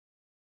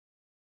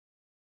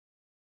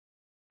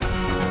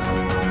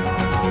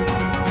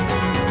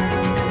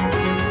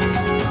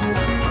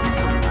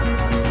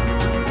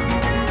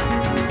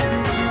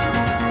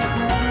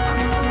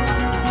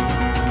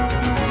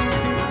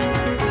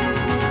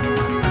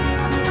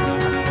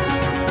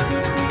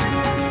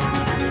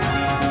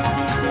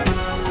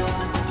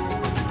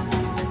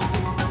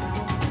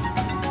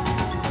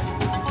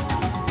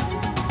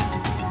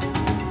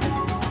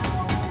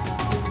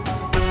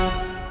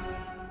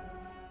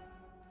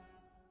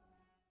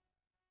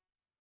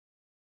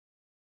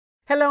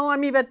Hello,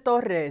 I'm Yvette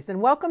Torres,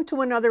 and welcome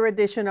to another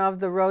edition of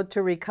The Road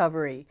to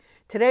Recovery.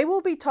 Today we'll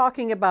be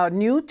talking about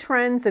new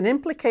trends and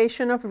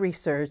implication of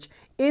research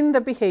in the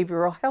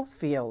behavioral health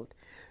field.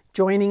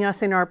 Joining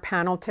us in our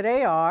panel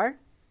today are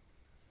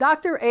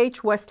Dr.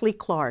 H. Wesley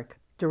Clark,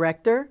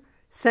 Director,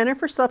 Center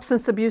for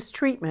Substance Abuse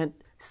Treatment,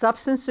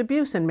 Substance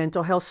Abuse and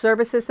Mental Health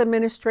Services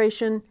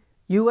Administration,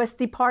 U.S.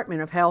 Department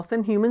of Health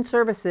and Human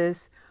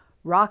Services,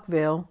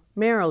 Rockville,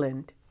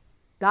 Maryland.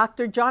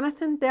 Dr.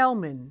 Jonathan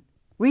Delman,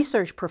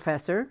 Research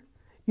Professor,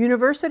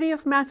 University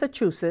of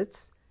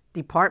Massachusetts,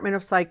 Department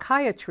of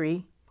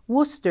Psychiatry,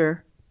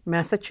 Worcester,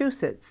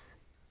 Massachusetts.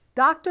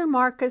 Dr.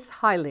 Marcus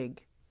Heilig,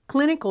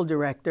 Clinical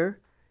Director,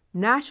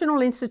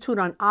 National Institute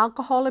on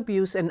Alcohol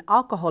Abuse and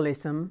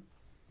Alcoholism,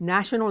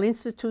 National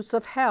Institutes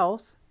of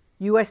Health,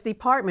 U.S.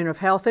 Department of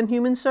Health and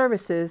Human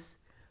Services,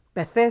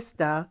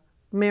 Bethesda,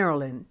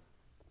 Maryland.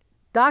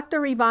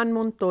 Dr. Ivan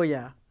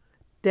Montoya,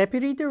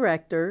 Deputy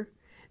Director,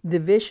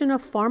 Division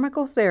of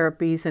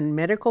Pharmacotherapies and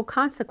Medical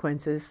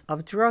Consequences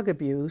of Drug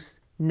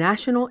Abuse,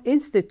 National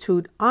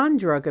Institute on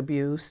Drug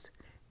Abuse,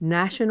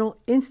 National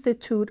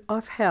Institute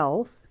of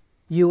Health,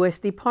 U.S.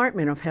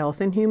 Department of Health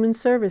and Human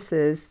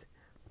Services,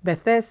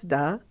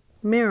 Bethesda,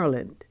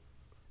 Maryland.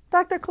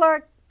 Dr.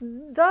 Clark,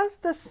 does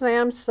the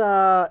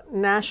SAMHSA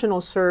National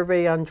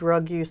Survey on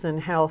Drug Use and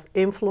Health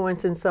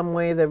influence in some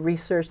way the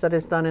research that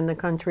is done in the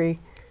country?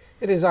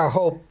 It is our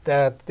hope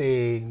that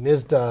the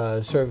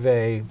NISDA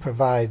survey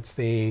provides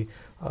the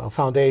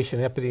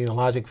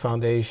epidemiologic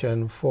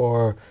foundation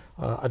for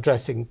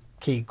addressing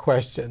key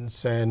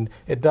questions, and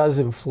it does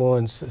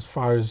influence, as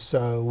far as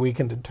we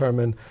can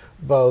determine,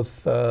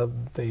 both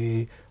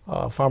the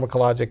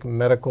pharmacologic,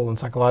 medical, and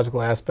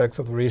psychological aspects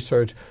of the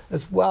research,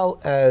 as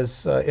well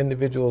as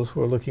individuals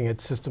who are looking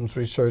at systems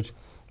research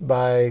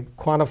by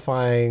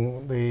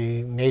quantifying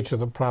the nature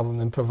of the problem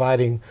and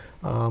providing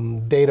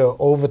data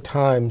over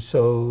time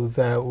so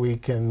that we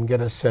can get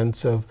a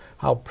sense of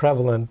how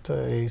prevalent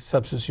a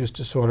substance use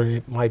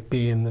disorder might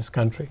be in this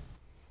country.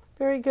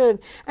 Very good.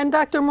 And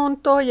Dr.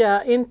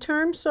 Montoya, in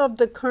terms of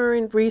the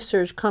current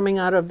research coming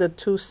out of the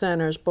two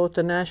centers, both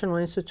the National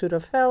Institute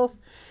of Health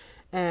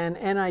and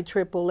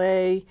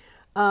NIAAA,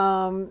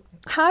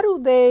 how do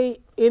they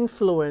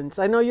influence?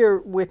 I know you're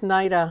with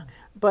NIDA,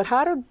 but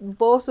how do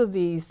both of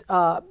these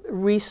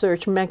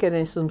research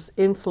mechanisms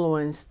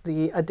influence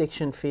the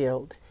addiction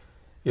field?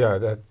 Yeah,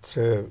 that's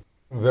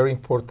very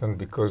important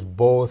because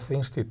both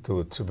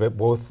institutes,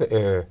 both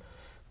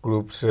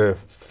groups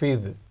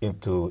feed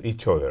into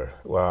each other.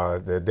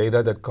 The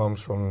data that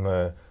comes from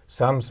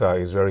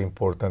SAMHSA is very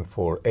important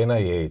for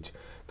NIH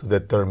to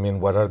determine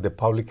what are the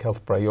public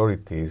health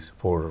priorities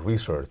for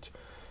research.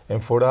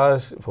 And for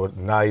us, for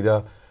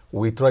NIDA,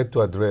 we try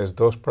to address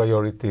those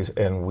priorities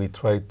and we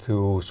try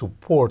to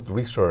support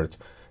research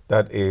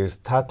that is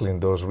tackling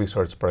those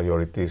research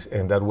priorities,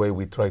 and that way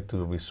we try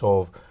to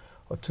resolve,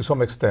 to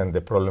some extent,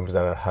 the problems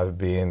that have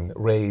been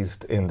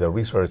raised in the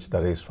research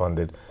that is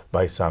funded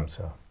by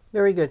SAMHSA.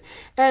 Very good.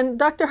 And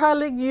Dr.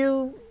 Heilig,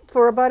 you,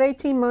 for about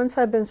 18 months,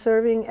 have been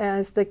serving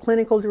as the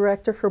clinical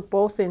director for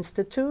both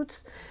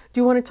institutes.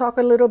 Do you want to talk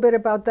a little bit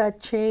about that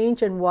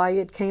change and why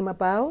it came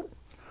about?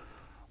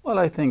 Well,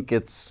 I think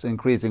it's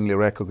increasingly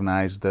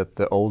recognized that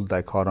the old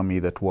dichotomy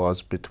that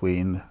was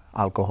between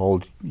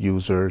alcohol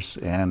users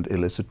and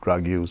illicit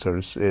drug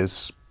users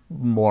is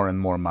more and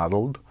more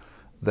muddled,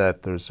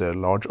 that there's a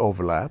large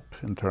overlap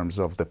in terms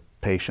of the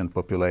patient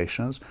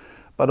populations,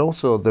 but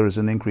also there is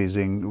an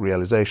increasing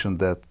realization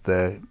that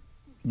the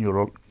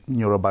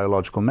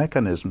neurobiological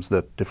mechanisms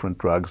that different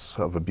drugs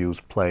of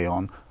abuse play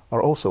on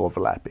are also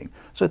overlapping.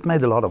 So it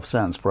made a lot of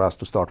sense for us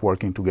to start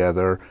working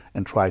together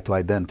and try to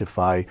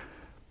identify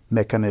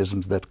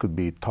mechanisms that could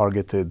be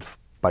targeted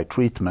by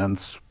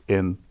treatments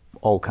in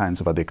all kinds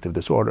of addictive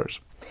disorders.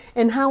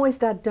 And how is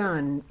that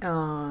done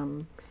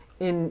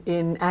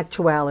in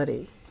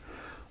actuality?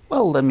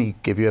 Well, let me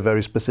give you a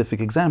very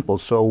specific example.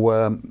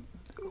 So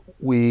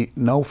we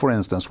know, for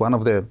instance, one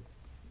of the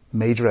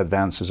major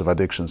advances of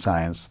addiction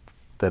science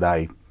that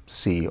I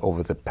see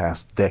over the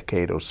past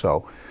decade or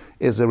so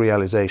is the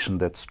realization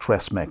that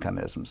stress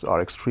mechanisms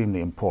are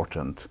extremely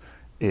important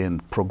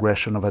in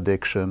progression of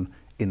addiction,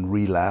 in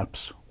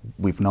relapse.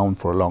 We've known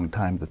for a long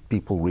time that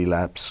people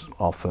relapse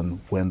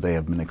often when they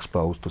have been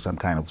exposed to some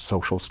kind of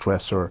social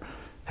stressor,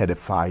 had a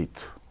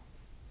fight,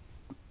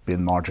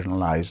 been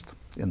marginalized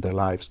in their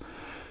lives.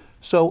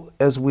 So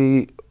as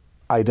we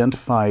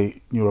identify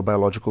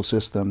neurobiological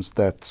systems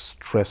that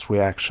stress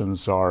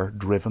reactions are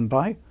driven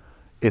by,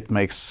 it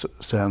makes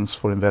sense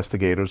for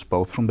investigators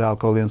both from the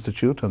Alcohol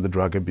Institute and the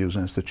Drug Abuse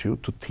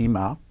Institute to team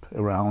up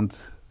around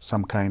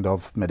some kind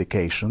of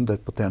medication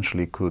that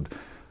potentially could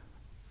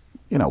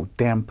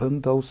dampen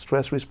those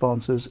stress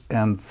responses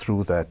and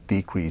through that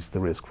decrease the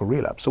risk for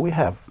relapse. So we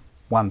have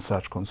one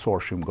such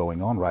consortium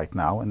going on right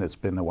now, and it's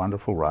been a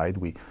wonderful ride.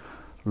 We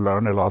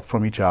learn a lot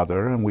from each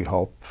other, and we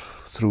hope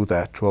through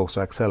that to also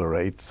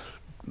accelerate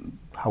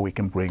how we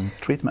can bring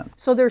treatment.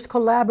 So there's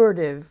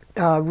collaborative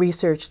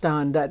research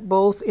done that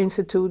both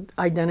institute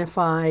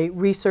identify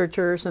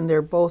researchers and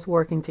they're both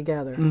working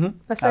together.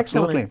 That's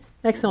excellent. Absolutely.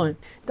 Excellent.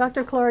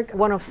 Dr. Clark,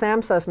 one of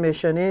SAMHSA's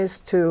mission is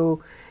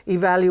to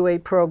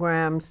evaluate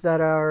programs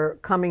that are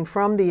coming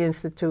from the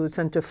institutes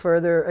and to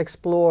further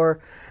explore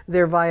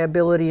their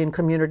viability in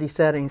community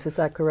settings. Is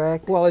that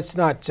correct? Well, it's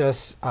not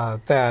just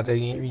that.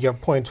 Your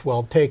point's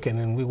well taken,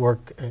 and we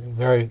work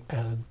very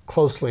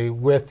closely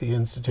with the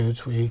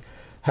institutes. We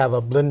have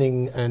a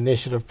blending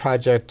initiative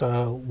project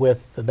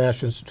with the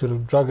National Institute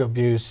of Drug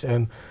Abuse,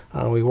 and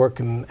we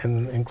work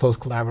in close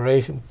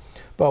collaboration.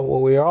 But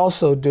what we are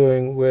also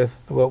doing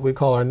with what we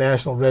call our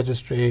National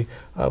Registry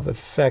of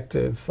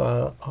Effective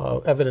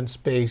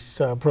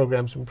Evidence-Based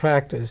Programs and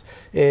Practice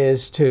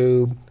is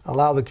to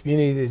allow the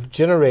community to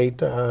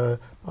generate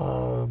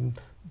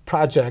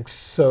projects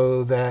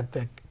so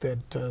that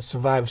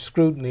survive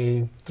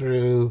scrutiny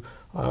through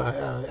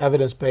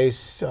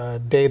evidence-based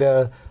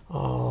data,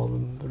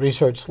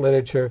 research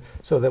literature,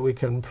 so that we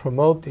can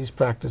promote these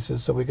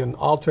practices, so we can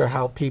alter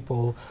how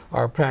people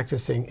are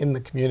practicing in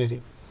the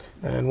community.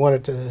 And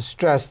wanted to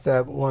stress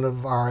that one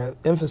of our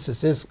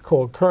emphasis is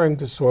co-occurring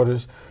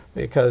disorders,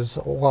 because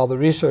while the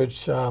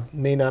research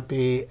may not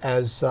be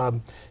as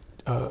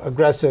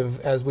aggressive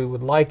as we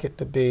would like it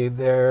to be,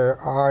 there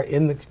are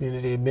in the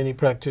community many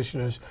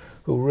practitioners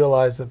who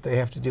realize that they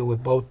have to deal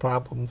with both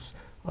problems.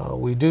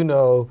 We do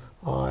know,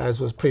 as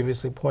was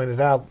previously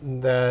pointed out,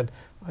 that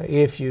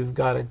if you've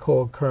got a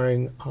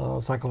co-occurring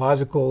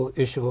psychological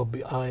issue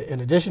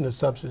in addition to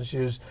substance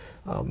use,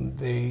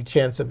 the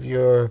chance of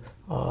your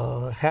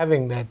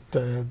having that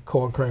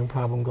co-occurring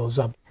problem goes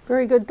up.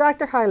 Very good.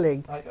 Dr.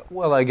 Heilig.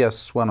 Well, I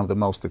guess one of the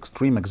most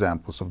extreme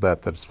examples of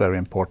that's very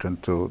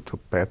important to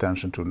pay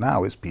attention to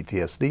now is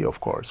PTSD, of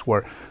course,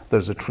 where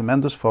there's a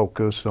tremendous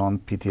focus on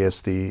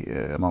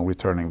PTSD among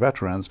returning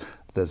veterans.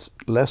 There's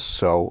less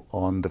so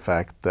on the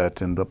fact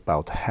that in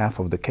about half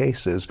of the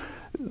cases,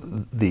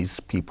 these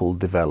people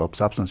develop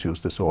substance use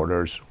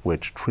disorders,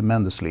 which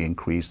tremendously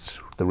increase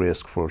the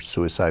risk for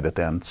suicide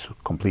attempts,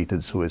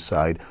 completed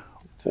suicide,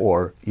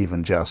 or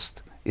even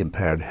just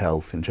impaired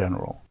health in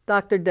general.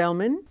 Dr.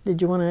 Delman,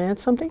 did you want to add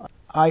something?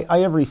 I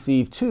have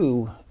received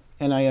 2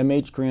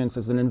 NIMH grants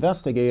as an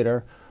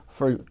investigator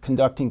for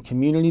conducting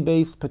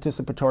community-based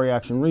participatory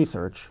action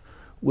research,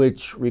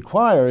 which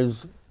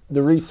requires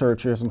the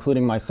researchers,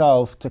 including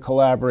myself, to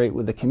collaborate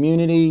with the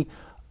community,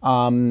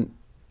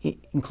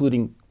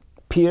 including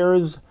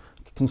peers,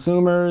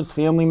 consumers,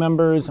 family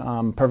members,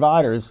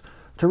 providers,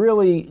 to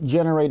really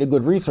generate a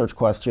good research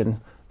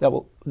question that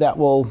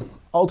will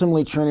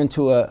ultimately turn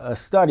into a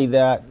study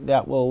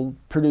that will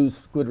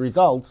produce good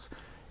results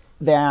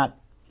that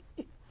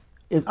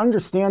is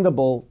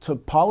understandable to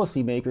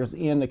policymakers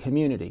and the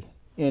community.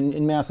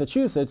 In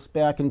Massachusetts,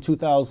 back in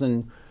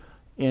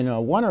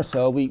 2001 or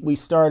so, we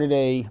started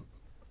a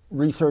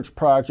research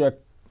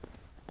project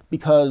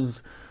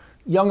because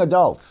young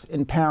adults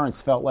and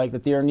parents felt like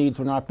that their needs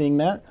were not being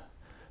met.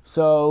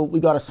 So we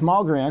got a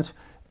small grant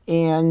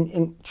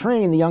and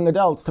trained the young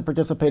adults to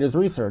participate as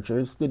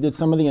researchers. They did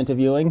some of the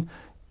interviewing,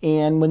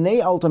 and when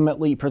they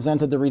ultimately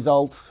presented the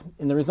results,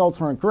 and the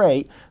results weren't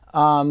great,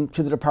 to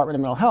the Department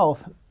of Mental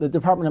Health, the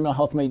Department of Mental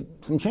Health made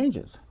some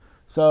changes.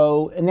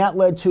 So, and that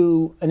led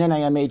to an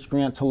NIMH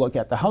grant to look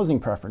at the housing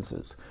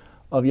preferences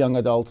of young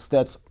adults.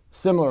 That's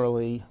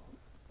similarly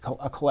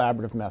a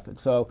collaborative method.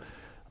 So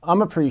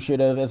I'm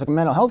appreciative as a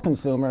mental health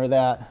consumer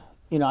that,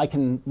 I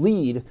can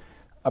lead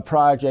a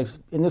project,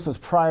 and this was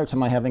prior to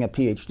my having a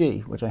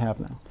PhD, which I have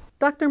now.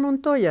 Dr.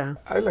 Montoya.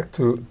 I'd like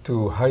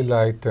to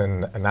highlight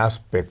an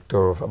aspect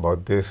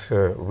about this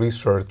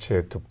research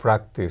to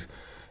practice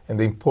and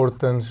the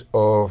importance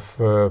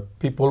of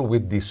people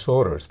with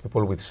disorders,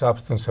 people with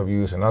substance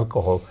abuse and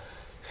alcohol,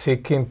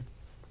 seeking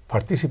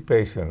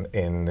participation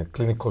in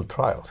clinical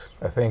trials.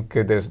 I think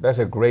that's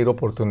a great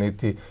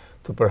opportunity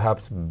to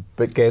perhaps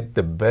get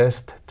the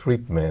best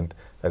treatment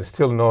that's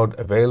still not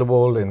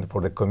available for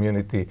the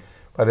community,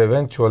 but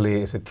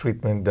eventually it's a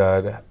treatment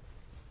that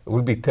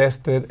will be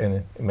tested and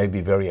it may be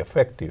very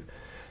effective.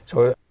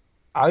 So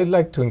I'd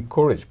like to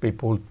encourage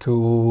people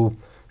to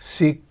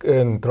seek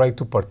and try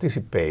to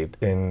participate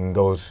in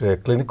those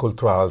clinical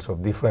trials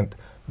of different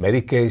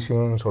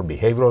medications or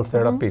behavioral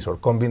therapies or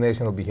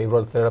combination of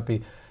behavioral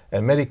therapy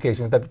and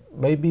medications that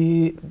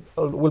maybe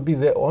will be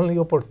the only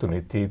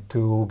opportunity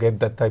to get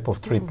that type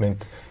of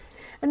treatment.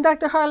 And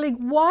Dr. Heilig,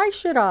 why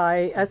should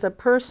I, as a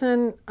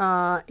person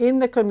in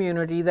the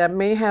community that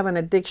may have an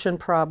addiction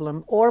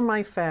problem, or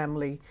my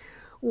family,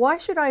 why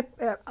should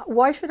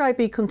I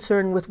be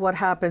concerned with what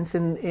happens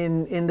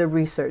in the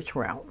research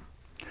realm?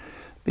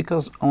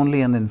 Because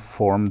only an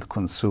informed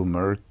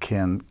consumer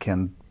can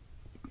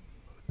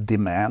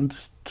demand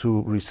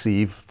to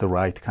receive the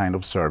right kind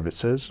of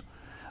services.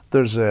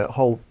 There's a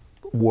whole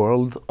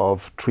world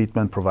of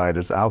treatment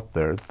providers out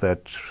there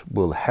that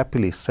will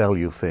happily sell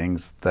you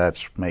things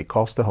that may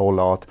cost a whole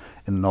lot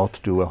and not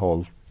do a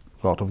whole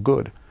lot of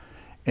good.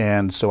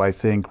 And so I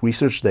think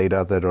research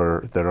data that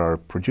are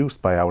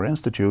produced by our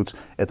institutes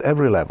at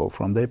every level,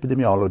 from the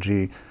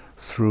epidemiology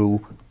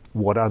through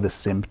what are the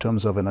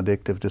symptoms of an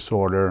addictive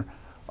disorder,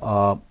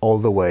 all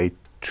the way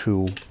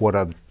to what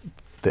are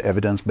the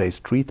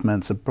evidence-based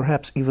treatments, and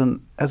perhaps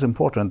even as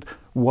important,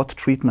 what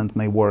treatment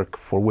may work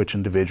for which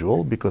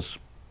individual, because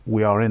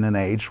we are in an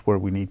age where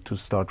we need to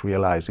start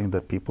realizing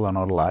that people are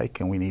not alike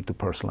and we need to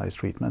personalize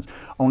treatments.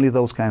 Only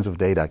those kinds of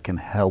data can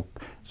help.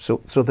 So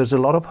there's a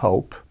lot of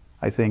hope.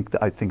 I think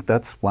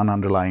that's one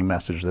underlying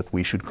message that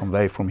we should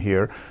convey from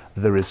here.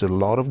 There is a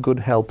lot of good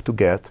help to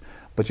get,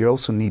 but you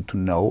also need to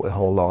know a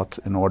whole lot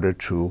in order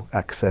to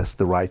access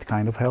the right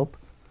kind of help.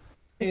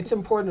 It's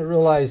important to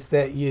realize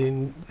that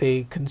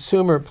the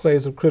consumer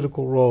plays a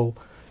critical role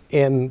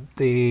in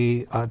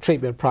the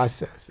treatment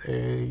process.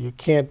 You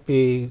can't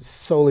be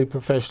solely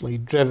professionally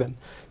driven.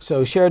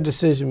 So shared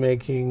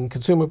decision-making,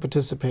 consumer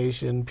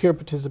participation, peer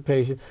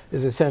participation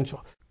is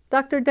essential.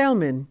 Dr.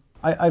 Delman.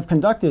 I've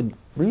conducted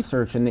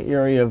research in the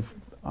area of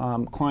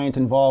client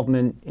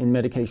involvement in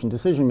medication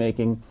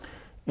decision-making,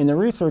 and the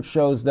research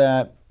shows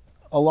that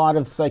a lot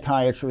of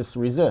psychiatrists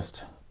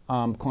resist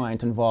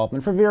client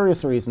involvement for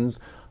various reasons.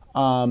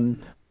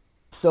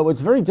 So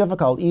it's very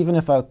difficult, even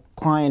if a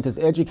client is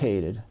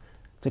educated,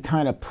 to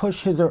kind of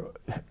push his or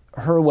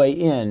her way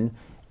in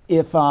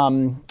if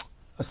a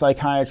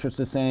psychiatrist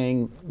is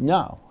saying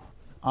no.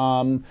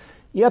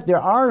 Yet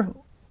there are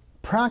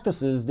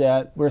practices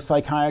where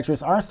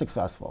psychiatrists are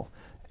successful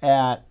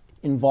at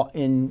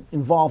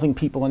involving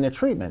people in their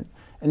treatment.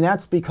 And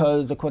that's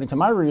because, according to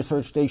my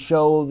research, they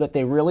show that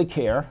they really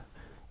care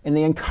and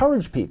they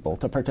encourage people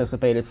to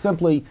participate. It's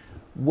simply,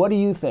 what do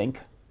you think?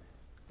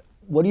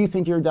 What do you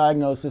think your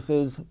diagnosis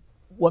is?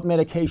 What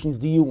medications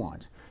do you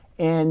want?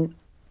 And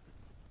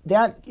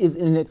that is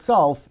in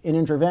itself an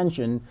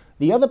intervention.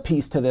 The other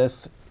piece to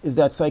this is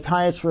that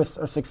psychiatrists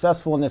are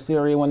successful in this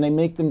area when they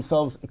make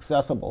themselves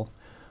accessible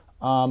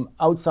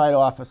outside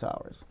office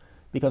hours.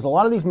 Because a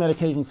lot of these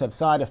medications have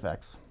side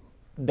effects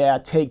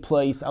that take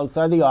place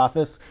outside the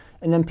office,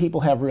 and then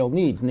people have real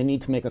needs and they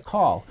need to make a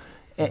call.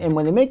 And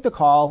when they make the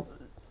call,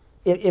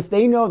 if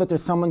they know that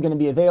there's someone going to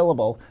be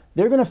available,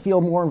 they're going to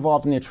feel more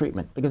involved in their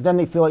treatment, because then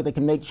they feel like they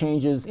can make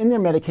changes in their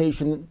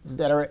medications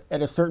that are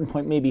at a certain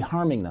point maybe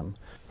harming them.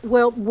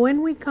 Well,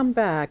 when we come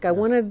back, I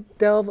want to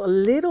delve a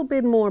little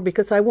bit more,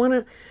 because I want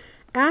to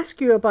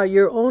ask you about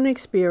your own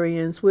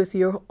experience with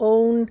your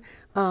own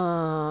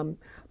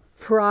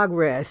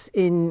progress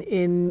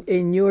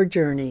in your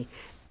journey.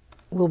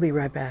 We'll be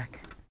right back.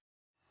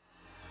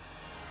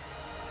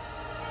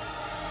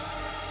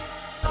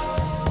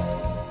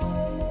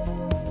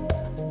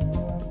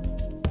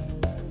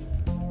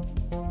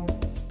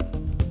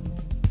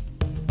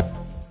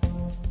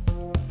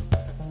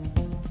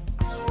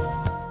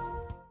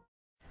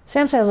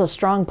 SAMHSA has a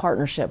strong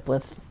partnership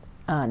with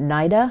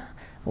NIDA,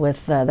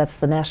 that's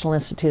the National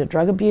Institute of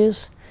Drug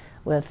Abuse,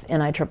 with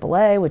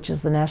NIAAA, which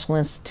is the National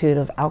Institute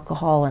of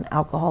Alcohol and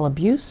Alcohol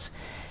Abuse,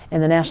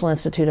 and the National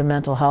Institute of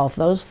Mental Health.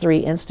 Those three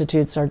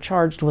institutes are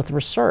charged with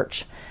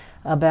research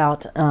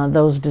about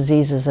those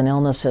diseases and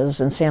illnesses,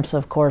 and SAMHSA,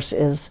 of course,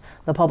 is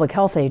the public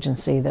health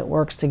agency that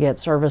works to get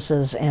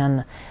services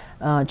and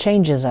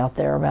changes out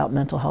there about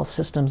mental health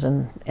systems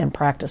and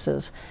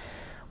practices.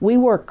 We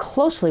work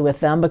closely with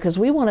them because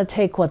we want to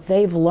take what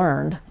they've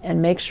learned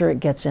and make sure it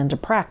gets into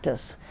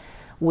practice.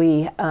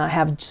 We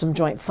have some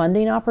joint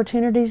funding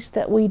opportunities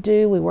that we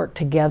do. We work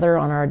together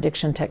on our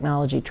addiction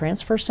technology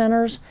transfer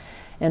centers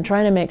and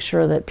trying to make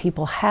sure that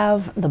people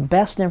have the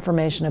best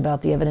information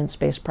about the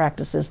evidence-based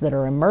practices that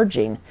are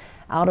emerging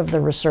out of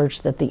the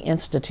research that the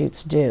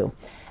institutes do.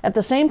 At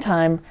the same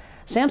time,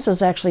 SAMHSA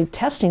is actually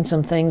testing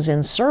some things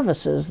in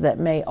services that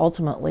may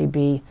ultimately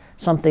be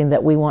something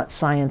that we want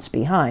science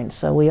behind.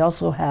 So we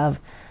also have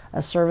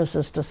a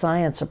services to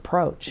science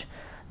approach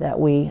that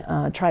we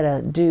try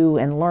to do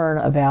and learn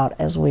about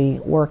as we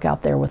work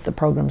out there with the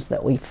programs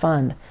that we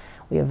fund.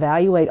 We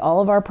evaluate all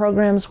of our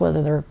programs,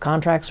 whether they're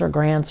contracts or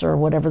grants or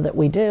whatever that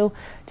we do,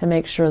 to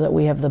make sure that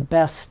we have the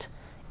best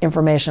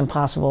information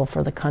possible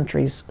for the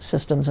country's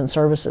systems and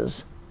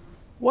services.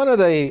 One of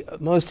the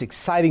most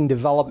exciting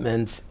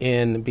developments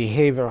in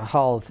behavioral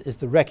health is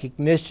the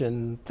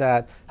recognition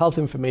that health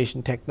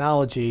information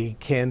technology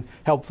can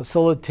help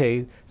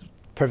facilitate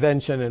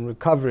prevention,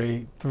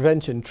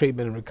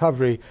 treatment, and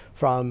recovery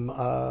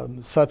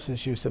from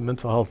substance use and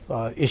mental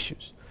health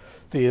issues.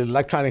 The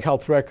electronic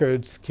health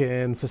records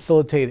can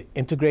facilitate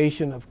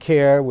integration of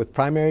care with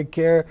primary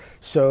care,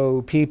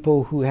 so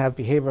people who have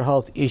behavioral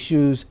health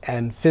issues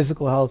and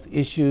physical health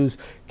issues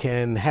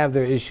can have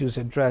their issues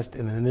addressed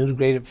in an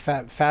integrated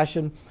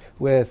fashion,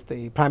 with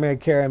the primary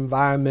care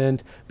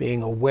environment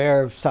being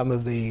aware of some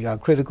of the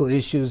critical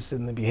issues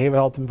in the behavioral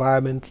health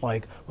environment,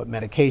 like what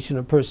medication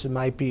a person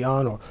might be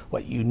on or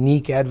what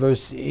unique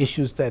adverse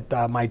issues that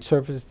might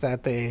surface,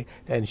 that they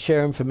then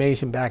share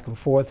information back and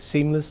forth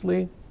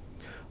seamlessly.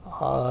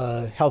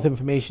 Health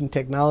information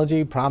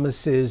technology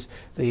promises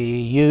the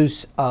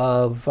use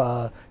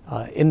of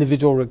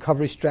individual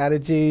recovery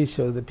strategies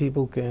so that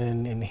people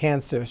can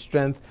enhance their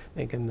strength,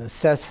 they can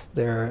assess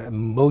their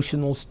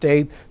emotional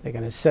state, they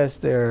can assess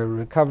their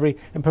recovery,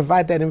 and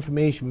provide that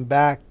information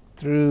back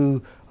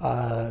through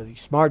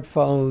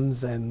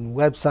smartphones and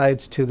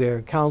websites to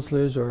their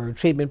counselors or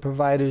treatment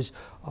providers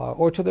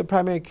or to their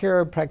primary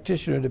care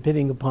practitioner,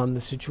 depending upon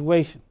the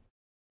situation.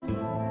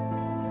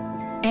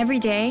 Every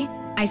day,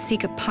 I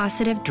seek a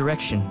positive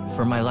direction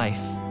for my life.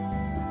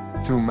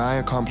 Through my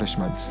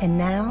accomplishments. And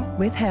now,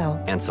 with help.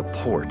 And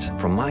support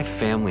from my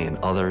family and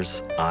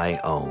others I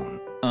own.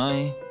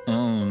 I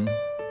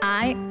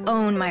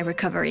own my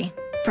recovery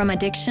from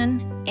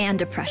addiction and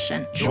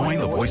depression. Join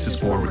the Voices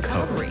for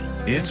Recovery.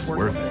 It's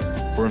worth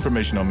it. For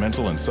information on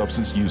mental and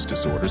substance use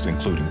disorders,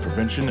 including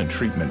prevention and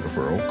treatment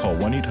referral, call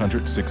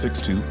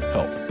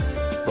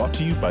 1-800-662-HELP. Brought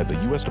to you by the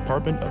U.S.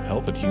 Department of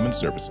Health and Human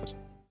Services.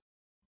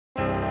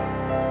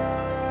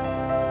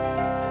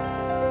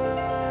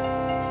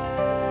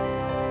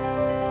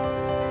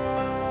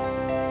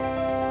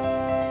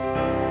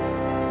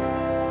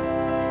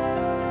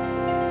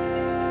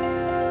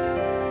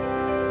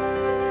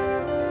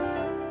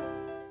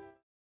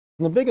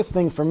 The biggest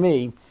thing for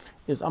me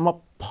is I'm a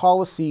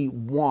policy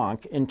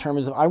wonk in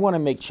terms of I want to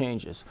make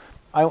changes.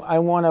 I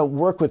want to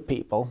work with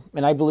people,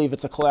 and I believe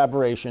it's a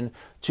collaboration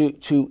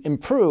to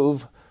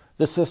improve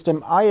the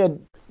system. I had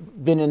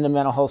been in the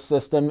mental health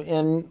system,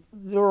 and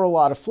there were a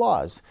lot of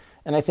flaws,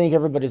 and I think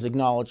everybody's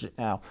acknowledged it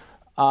now.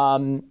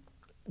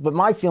 But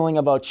my feeling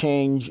about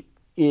change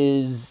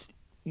is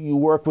you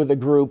work with a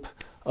group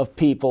of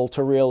people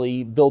to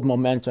really build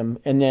momentum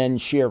and then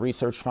share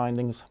research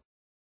findings.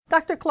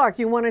 Dr. Clark,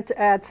 you wanted to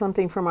add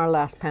something from our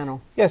last panel.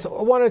 Yes,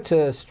 I wanted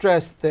to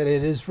stress that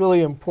it is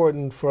really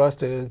important for us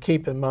to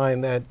keep in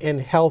mind that in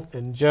health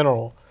in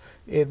general,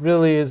 it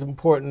really is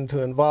important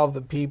to involve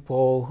the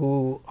people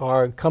who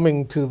are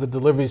coming to the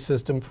delivery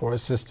system for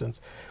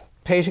assistance.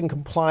 Patient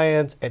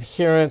compliance,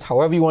 adherence,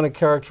 however you want to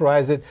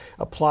characterize it,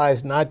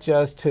 applies not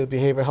just to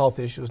behavioral health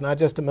issues, not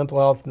just to mental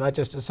health, not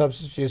just to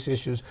substance use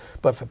issues,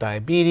 but for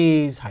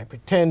diabetes,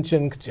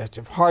 hypertension,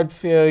 congestive heart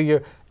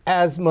failure,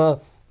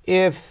 asthma.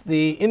 If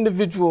the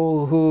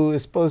individual who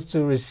is supposed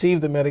to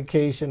receive the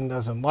medication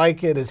doesn't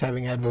like it, is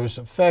having adverse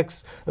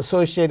effects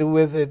associated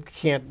with it,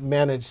 can't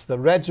manage the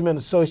regimen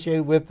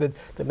associated with it,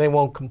 then they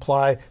won't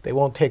comply, they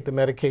won't take the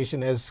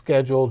medication as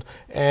scheduled,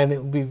 and it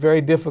will be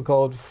very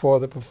difficult for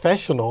the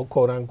professional,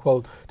 quote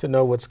unquote, to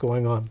know what's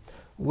going on.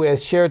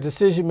 With shared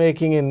decision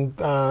making and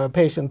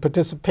patient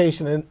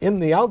participation in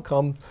the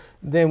outcome,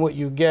 then what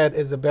you get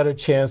is a better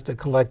chance to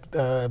collect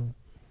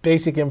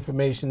basic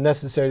information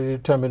necessary to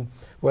determine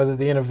whether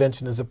the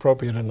intervention is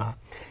appropriate or not.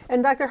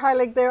 And Dr.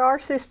 Heilig, there are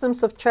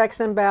systems of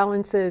checks and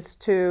balances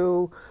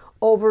to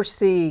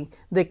oversee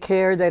the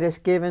care that is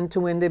given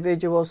to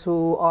individuals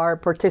who are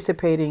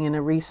participating in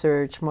a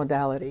research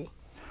modality.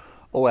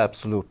 Oh,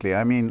 absolutely.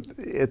 I mean,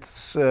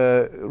 it's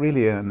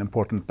really an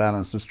important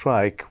balance to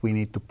strike. We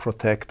need to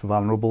protect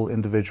vulnerable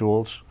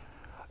individuals.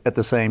 At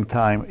the same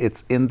time,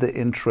 it's in the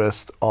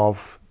interest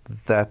of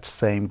that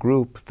same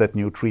group that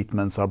new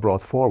treatments are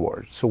brought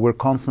forward. So we're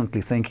constantly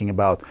thinking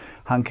about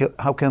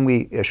how can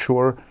we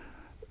assure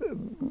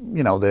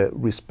the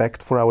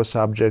respect for our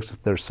subjects,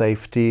 their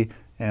safety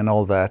and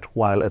all that,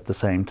 while at the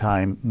same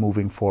time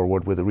moving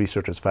forward with the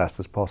research as fast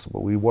as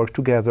possible. We work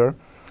together.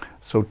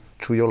 So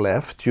to your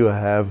left you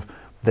have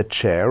the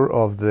chair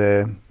of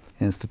the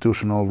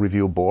Institutional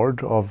Review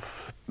Board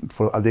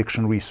for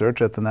Addiction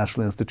Research at the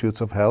National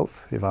Institutes of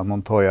Health. Ivan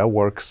Montoya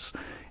works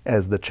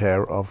as the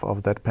chair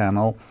of that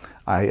panel.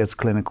 I, as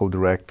clinical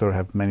director,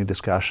 have many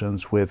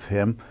discussions with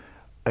him,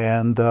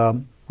 and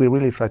we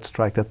really try to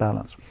strike that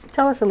balance.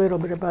 Tell us a little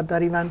bit about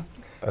that, Ivan.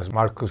 As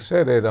Marcus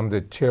said it, I'm the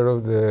chair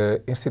of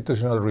the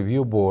Institutional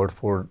Review Board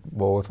for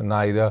both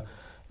NIDA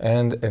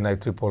and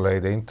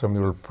NIAAA, the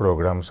intramural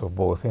programs of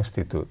both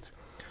institutes.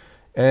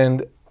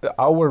 And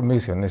our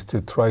mission is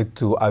to try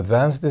to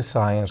advance the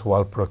science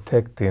while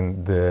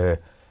protecting the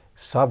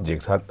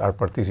subjects that are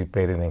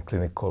participating in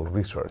clinical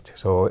research.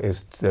 So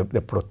it's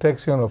the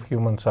protection of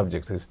human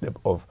subjects is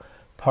of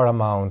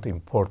paramount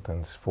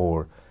importance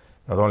for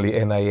not only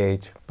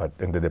NIH, but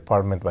in the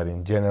department, but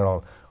in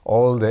general,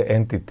 all the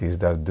entities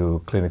that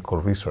do clinical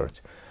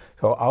research.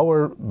 So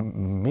our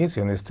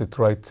mission is to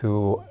try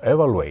to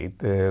evaluate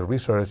the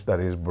research that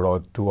is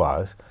brought to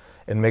us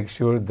and make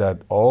sure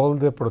that all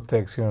the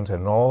protections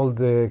and all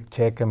the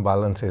check and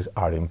balances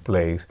are in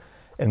place,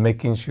 and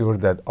making sure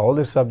that all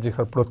the subjects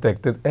are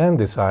protected and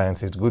the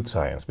science is good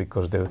science,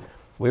 because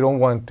we don't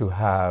want to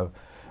have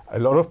a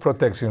lot of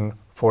protection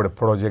for a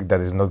project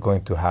that is not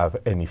going to have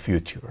any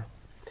future.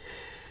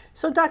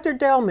 So Dr.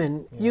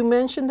 Delman, yes, you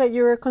mentioned that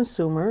you're a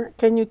consumer.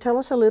 Can you tell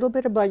us a little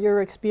bit about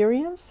your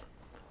experience?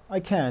 I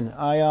can.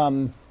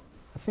 I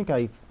think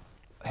I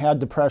had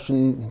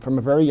depression from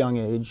a very young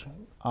age,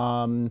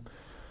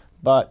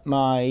 but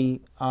my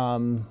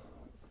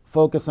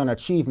focus on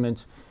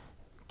achievement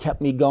kept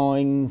me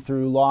going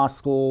through law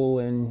school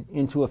and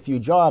into a few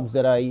jobs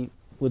that I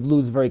would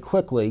lose very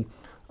quickly,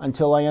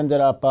 until I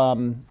ended up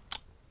with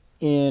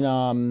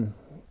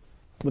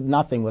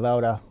nothing,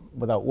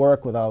 without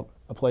work, without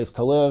a place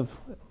to live,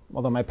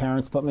 although my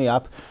parents put me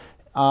up,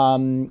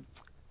 and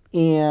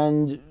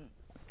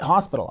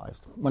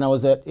hospitalized when I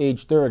was at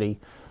age 30.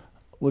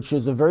 which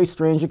is a very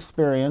strange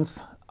experience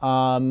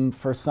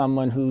for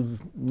someone who's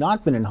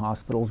not been in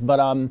hospitals. But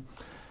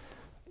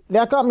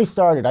that got me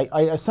started.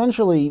 I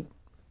essentially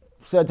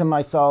said to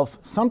myself,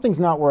 something's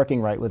not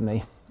working right with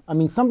me. I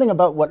mean, something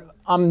about what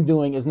I'm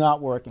doing is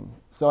not working.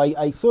 So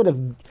I sort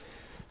of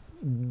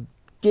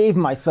gave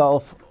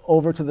myself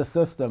over to the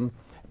system.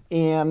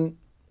 And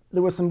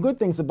there were some good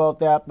things about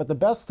that, but the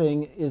best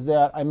thing is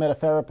that I met a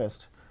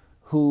therapist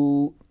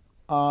who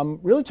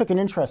really took an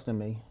interest in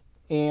me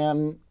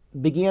and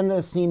began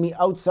to see me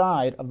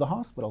outside of the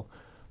hospital.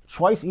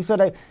 Twice, he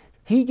said,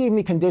 he gave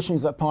me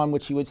conditions upon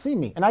which he would see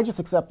me, and I just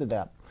accepted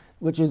that,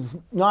 which is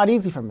not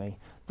easy for me.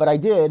 But I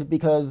did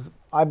because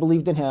I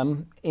believed in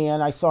him,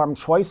 and I saw him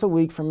twice a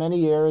week for many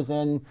years,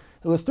 and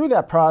it was through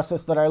that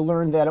process that I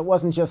learned that it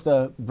wasn't just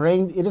a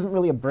brain, it isn't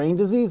really a brain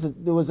disease,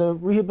 there was a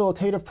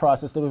rehabilitative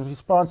process, there was a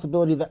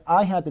responsibility that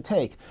I had to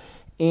take.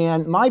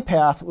 And my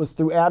path was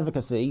through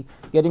advocacy,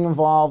 getting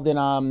involved in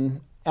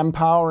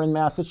Empower in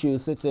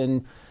Massachusetts,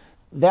 and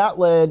that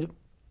led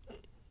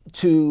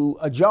to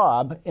a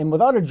job, and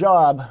without a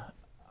job,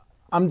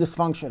 I'm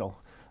dysfunctional.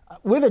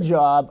 With a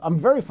job, I'm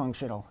very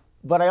functional.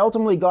 But I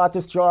ultimately got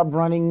this job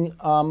running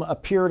a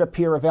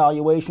peer-to-peer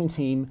evaluation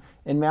team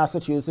in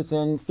Massachusetts,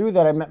 and through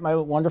that I met my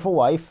wonderful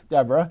wife,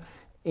 Deborah,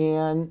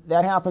 and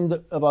that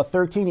happened about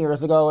 13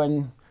 years ago,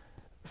 and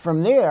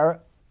from there,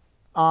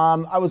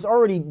 I was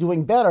already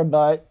doing better,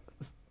 but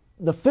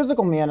the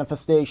physical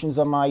manifestations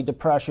of my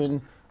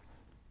depression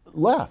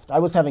left. I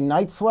was having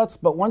night sweats,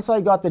 but once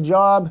I got the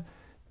job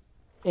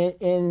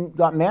and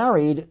got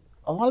married,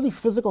 a lot of these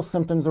physical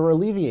symptoms were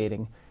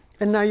alleviating.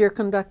 And now you're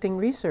conducting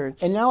research.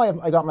 And now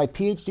I got my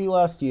PhD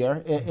last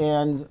year,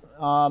 and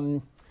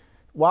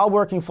while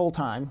working full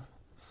time,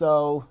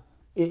 so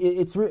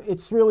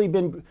it's really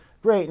been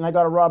great. And I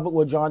got a Robert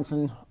Wood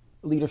Johnson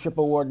Leadership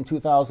Award in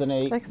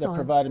 2008 Excellent. that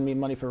provided me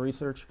money for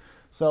research.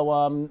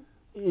 So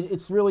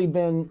it's really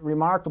been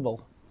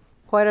remarkable.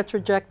 Quite a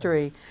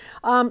trajectory.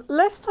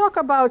 Let's talk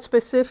about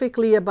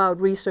specifically about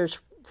research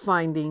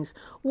findings.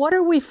 What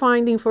are we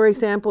finding, for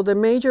example, the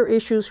major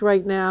issues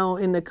right now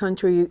in the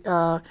country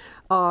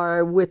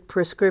are with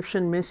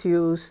prescription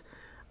misuse,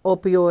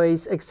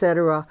 opioids,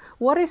 etc.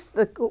 What is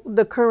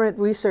the current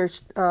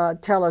research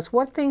tell us?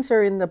 What things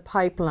are in the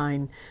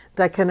pipeline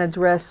that can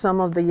address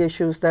some of the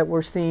issues that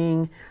we're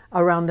seeing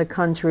around the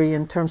country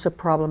in terms of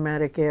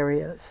problematic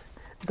areas?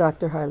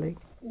 Dr. Heilig.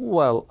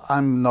 Well,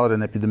 I'm not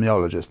an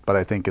epidemiologist, but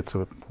I think it's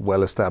a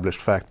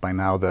well-established fact by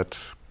now that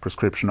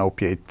prescription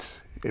opiate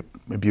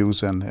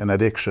abuse and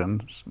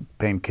addiction,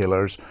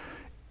 painkillers,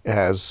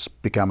 has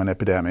become an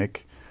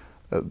epidemic.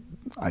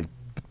 I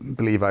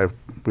believe I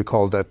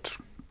recall that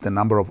the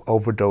number of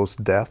overdose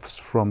deaths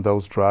from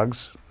those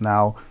drugs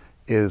now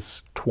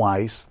is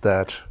twice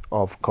that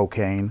of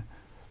cocaine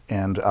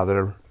and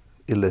other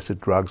illicit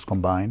drugs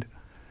combined.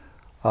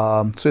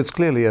 So it's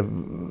clearly a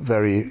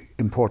very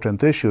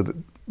important issue.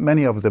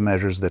 Many of the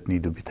measures that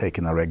need to be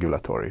taken are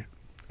regulatory.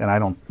 And I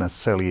don't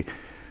necessarily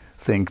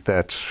think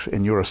that a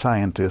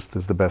neuroscientist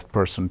is the best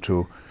person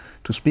to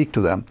speak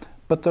to them.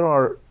 But there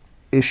are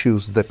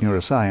issues that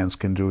neuroscience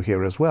can do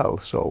here as well.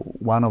 So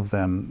one of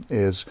them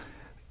is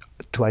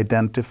to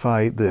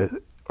identify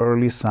the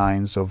early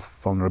signs of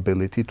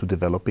vulnerability to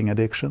developing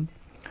addiction.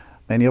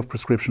 Many of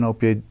prescription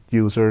opioid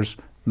users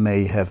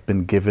may have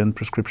been given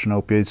prescription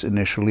opioids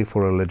initially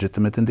for a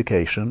legitimate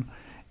indication,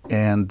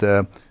 and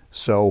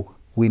so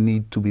we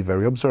need to be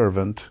very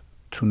observant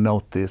to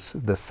notice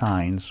the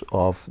signs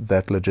of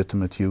that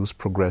legitimate use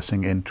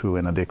progressing into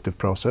an addictive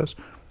process.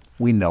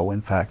 We know,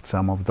 in fact,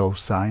 some of those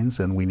signs,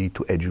 and we need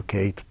to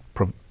educate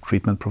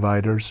treatment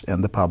providers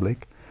and the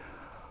public.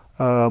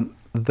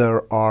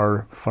 There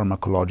are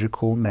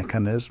pharmacological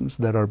mechanisms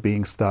that are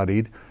being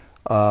studied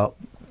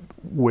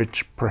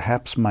which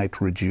perhaps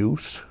might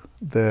reduce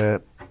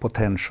the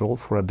potential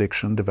for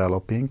addiction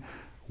developing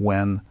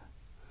when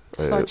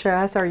such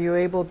as, are you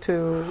able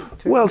to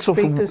well,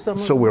 speak to some of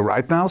so them? we're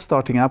right now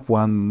starting up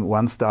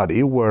one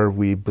study where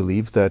we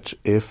believe that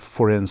if,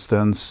 for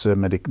instance,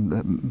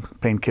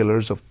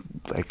 painkillers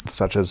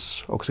such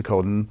as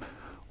oxycodone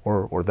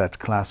or that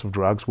class of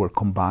drugs were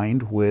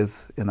combined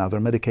with another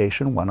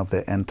medication, one of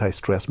the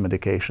anti-stress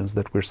medications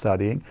that we're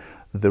studying,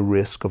 the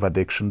risk of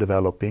addiction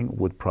developing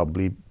would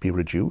probably be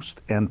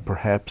reduced, and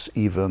perhaps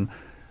even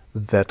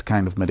that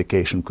kind of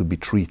medication could be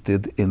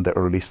treated in the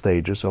early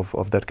stages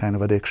of that kind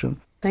of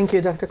addiction. Thank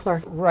you, Dr.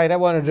 Clark. Right. I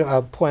wanted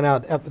to point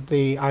out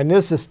the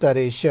NISDA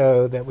studies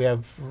show that we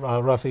have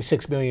roughly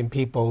 6 million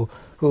people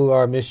who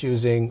are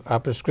misusing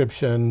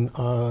prescription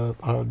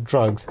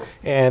drugs,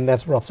 and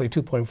that's roughly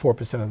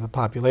 2.4% of the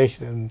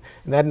population.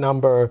 And that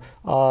number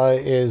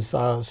is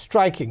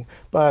striking.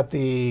 But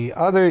the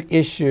other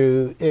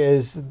issue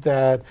is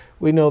that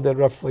we know that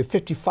roughly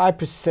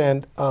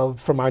 55%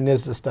 from our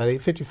NISDA study,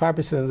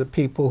 55% of the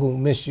people who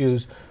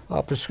misuse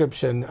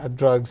prescription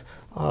drugs,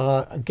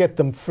 get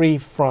them free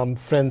from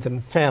friends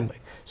and family.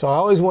 So I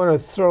always want to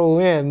throw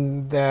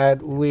in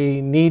that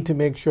we need to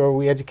make sure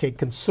we educate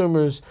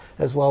consumers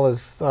as well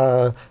as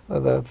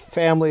the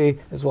family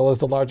as well as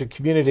the larger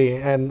community.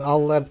 And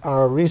I'll let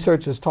our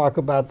researchers talk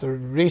about the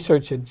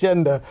research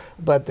agenda,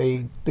 but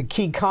the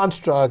key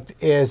construct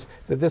is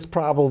that this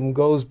problem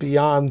goes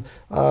beyond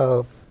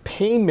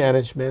pain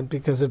management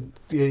because it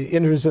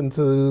enters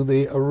into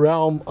the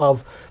realm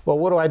of, well,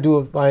 what do I do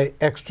with my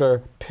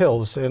extra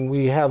pills? And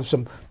we have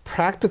some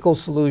practical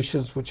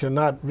solutions which are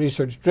not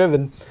research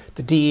driven.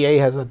 The DEA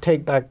has a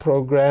take back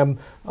program.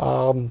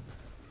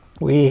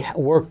 We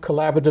work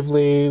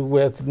collaboratively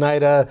with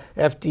NIDA,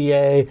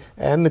 FDA,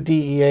 and the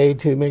DEA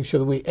to make sure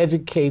that we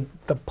educate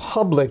the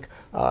public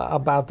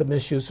about the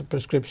misuse of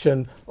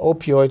prescription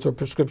opioids or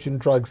prescription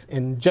drugs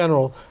in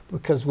general,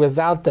 because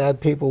without that,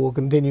 people will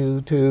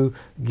continue to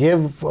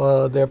give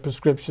their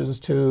prescriptions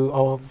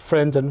to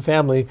friends and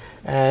family,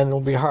 and it'll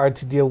be hard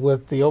to deal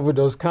with the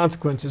overdose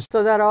consequences.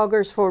 So that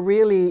augurs for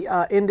really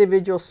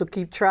individuals to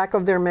keep track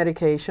of their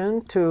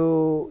medication,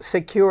 to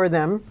secure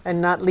them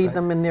and not leave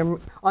them in their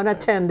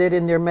unattended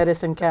in their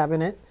medicine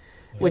cabinet.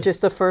 Yes. Which is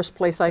the first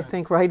place, I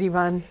think, right,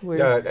 Ivan?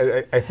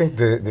 Yeah, I think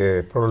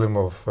the problem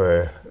of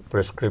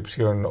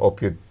prescription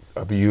opiate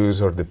abuse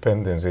or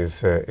dependence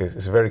is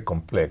very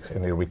complex,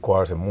 and it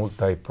requires a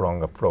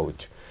multi-pronged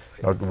approach.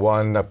 Not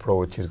one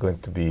approach is going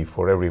to be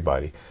for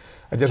everybody.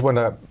 I just want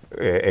to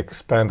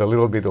expand a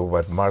little bit of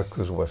what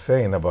Marcus was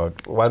saying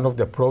about one of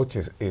the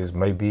approaches is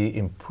maybe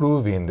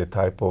improving the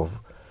type of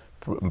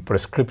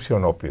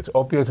prescription opiates.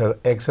 Opiates are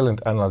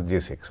excellent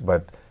analgesics,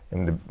 but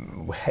in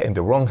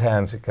the wrong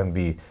hands, it can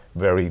be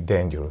very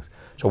dangerous.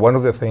 So one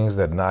of the things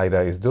that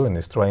NIDA is doing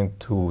is trying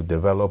to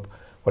develop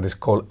what is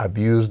called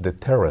abuse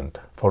deterrent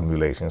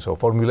formulations. So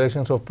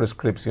formulations of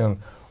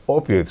prescription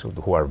opiates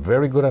who are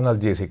very good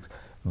analgesics,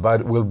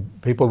 but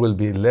people will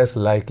be less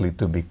likely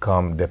to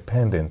become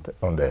dependent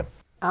on them.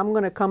 I'm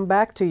going to come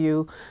back to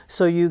you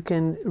so you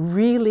can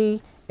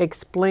really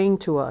explain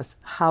to us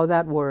how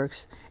that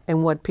works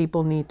and what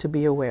people need to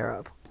be aware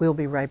of. We'll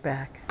be right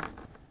back.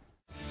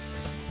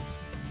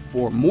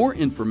 For more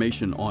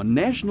information on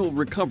National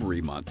Recovery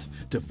Month,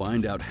 to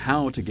find out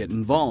how to get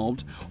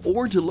involved,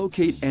 or to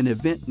locate an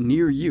event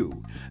near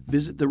you,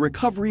 visit the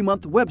Recovery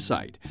Month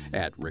website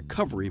at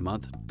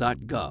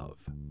recoverymonth.gov.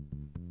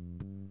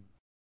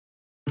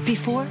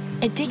 Before,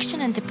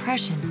 addiction and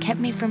depression kept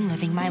me from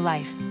living my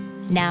life.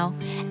 Now,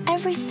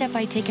 every step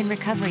I take in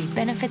recovery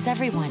benefits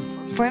everyone.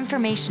 For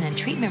information and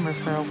treatment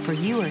referral for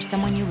you or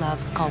someone you love,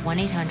 call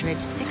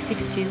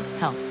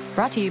 1-800-662-HELP.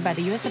 Brought to you by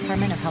the U.S.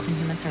 Department of Health and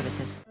Human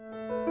Services.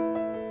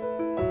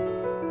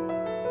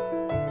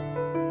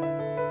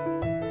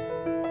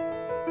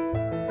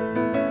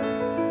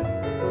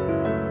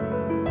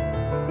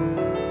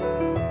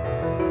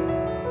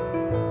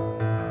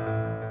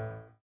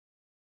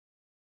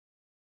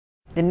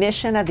 The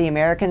mission of the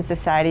American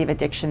Society of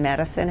Addiction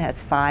Medicine has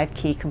 5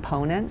 key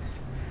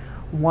components.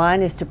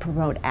 One is to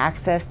promote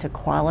access to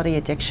quality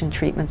addiction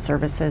treatment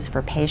services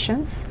for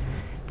patients.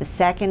 The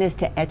second is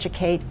to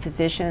educate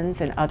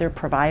physicians and other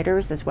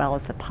providers as well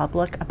as the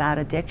public about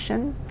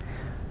addiction.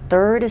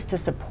 Third is to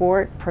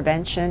support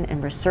prevention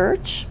and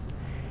research.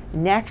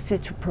 Next is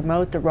to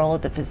promote the role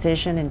of the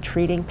physician in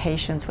treating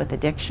patients with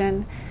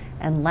addiction.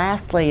 And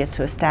lastly is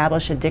to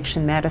establish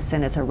addiction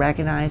medicine as a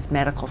recognized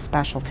medical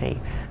specialty,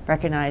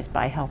 recognized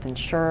by health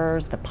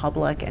insurers, the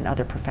public, and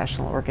other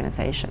professional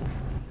organizations.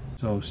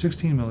 So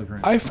 16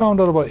 milligrams. I found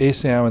out about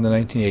ASAM in the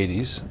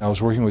 1980s. I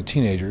was working with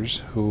teenagers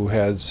who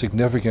had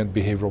significant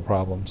behavioral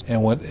problems.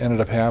 And what ended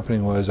up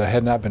happening was I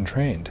had not been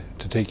trained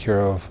to take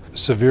care of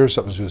severe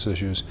substance abuse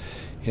issues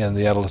in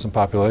the adolescent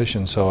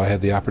population. So I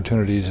had the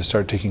opportunity to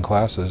start taking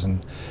classes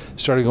and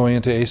started going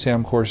into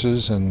ASAM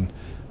courses and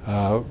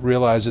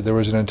realized that there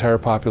was an entire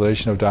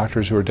population of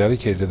doctors who were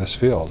dedicated to this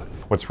field.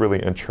 What's really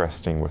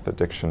interesting with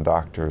addiction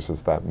doctors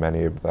is that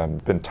many of them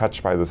have been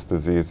touched by this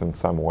disease in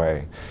some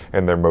way,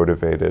 and they're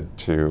motivated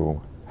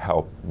to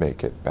help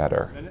make it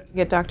better. We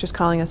get doctors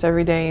calling us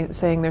every day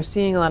saying they're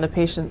seeing a lot of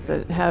patients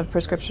that have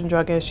prescription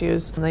drug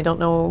issues and they don't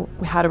know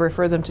how to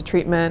refer them to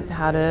treatment,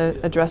 how to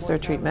address their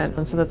treatment.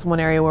 And so that's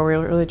one area where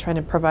we're really trying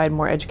to provide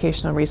more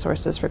educational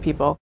resources for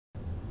people.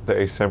 The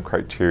ASAM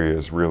criteria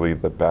is really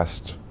the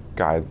best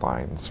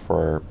guidelines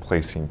for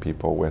placing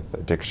people with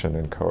addiction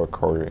and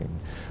co-occurring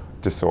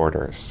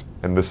disorders.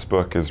 And this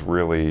book is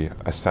really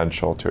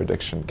essential to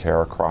addiction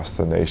care across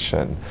the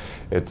nation.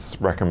 Its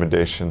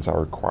recommendations are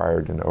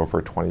required in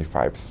over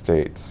 25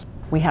 states.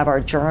 We have our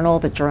journal,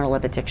 the Journal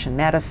of Addiction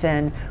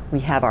Medicine.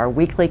 We have our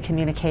weekly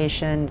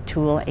communication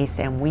tool,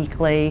 ASAM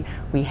Weekly.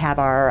 We have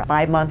our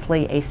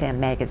bi-monthly ASAM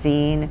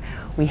magazine.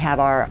 We have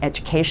our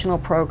educational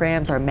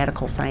programs, our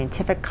medical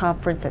scientific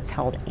conference that's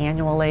held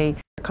annually.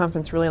 The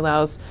conference really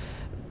allows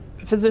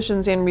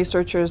physicians and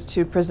researchers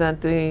to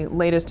present the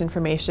latest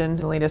information,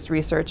 the latest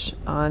research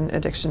on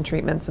addiction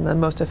treatments and the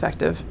most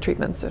effective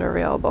treatments that are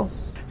available.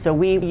 So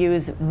we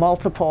use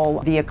multiple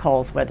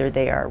vehicles, whether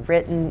they are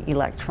written,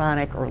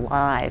 electronic, or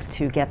live,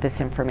 to get this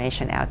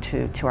information out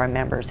to our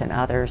members and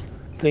others.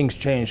 Things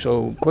change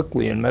so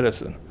quickly in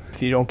medicine.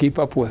 If you don't keep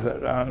up with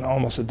it on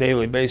almost a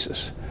daily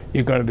basis,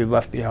 you're going to be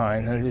left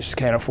behind, and you just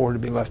can't afford to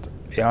be left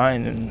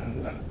behind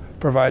and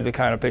provide the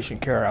kind of patient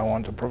care I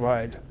want to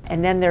provide.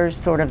 And then there's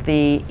sort of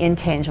the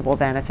intangible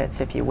benefits,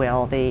 if you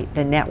will, the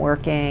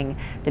networking,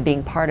 the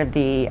being part of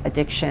the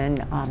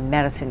addiction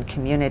medicine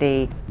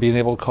community. Being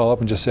able to call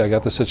up and just say, I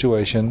got the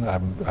situation,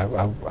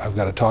 I've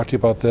got to talk to you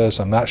about this,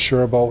 I'm not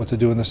sure about what to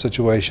do in this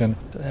situation.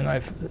 And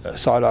I've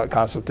sought out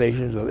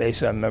consultations with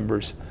ASAM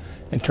members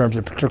in terms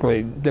of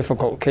particularly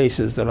difficult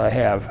cases that I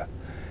have,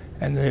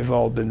 and they've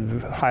all been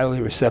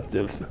highly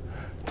receptive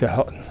to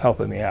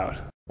helping me out.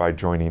 By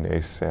joining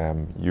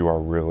ASAM, you are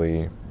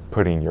really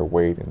putting your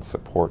weight and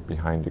support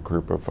behind a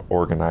group of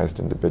organized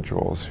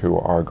individuals who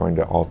are going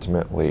to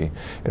ultimately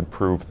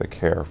improve the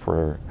care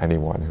for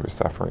anyone who is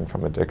suffering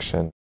from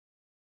addiction.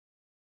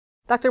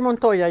 Dr.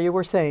 Montoya, you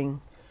were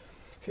saying?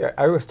 See,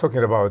 I was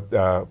talking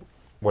about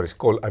what is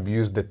called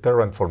abuse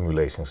deterrent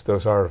formulations.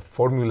 Those are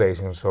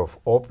formulations of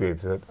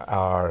opioids that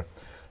are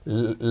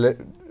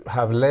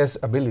have less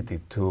ability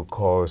to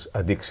cause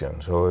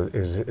addiction. So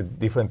it's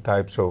different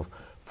types of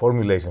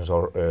formulations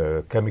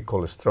or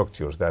chemical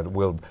structures that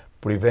will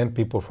prevent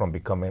people from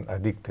becoming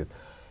addicted.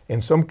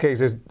 In some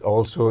cases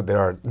also there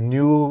are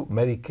new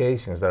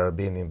medications that are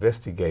being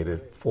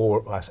investigated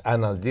as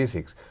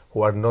analgesics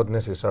who are not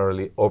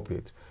necessarily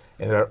opiates.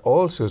 And there are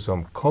also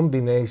some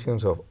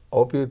combinations of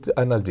opioid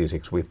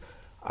analgesics with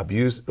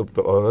abuse of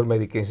other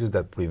medications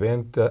that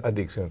prevent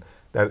addiction.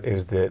 That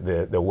is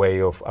the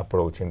way of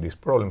approaching this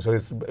problem. So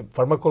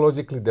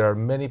pharmacologically there are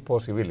many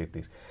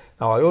possibilities.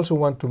 Now I also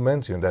want to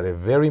mention that a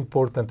very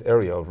important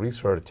area of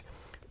research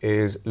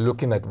is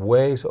looking at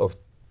ways of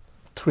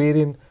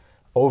treating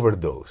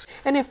overdose.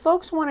 And if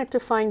folks wanted to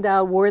find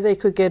out where they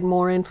could get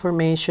more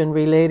information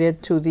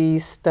related to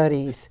these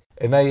studies?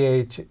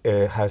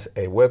 NIH has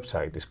a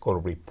website, it's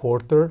called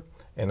Reporter,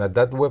 and at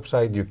that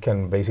website you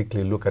can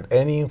basically look at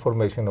any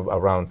information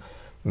around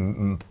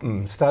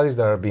studies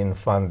that are being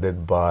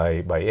funded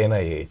by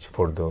NIH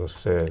for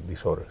those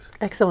disorders.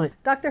 Excellent.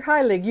 Dr.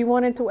 Heilig, you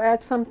wanted to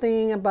add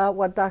something about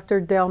what Dr.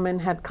 Delman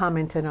had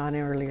commented on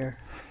earlier.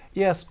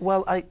 Yes,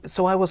 well, I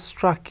was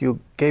struck. You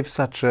gave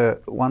such a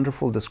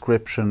wonderful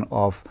description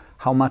of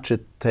how much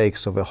it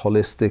takes of a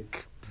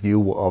holistic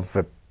view of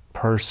a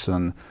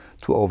person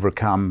to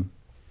overcome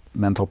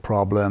mental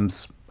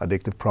problems,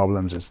 addictive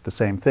problems. It's the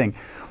same thing.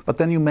 But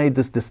then you made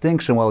this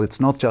distinction, well, it's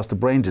not just a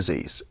brain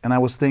disease. And I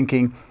was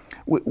thinking,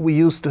 we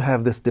used to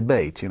have this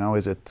debate, you know,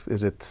 is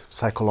it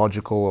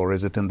psychological or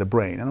is it in the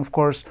brain? And of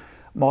course,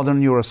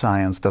 modern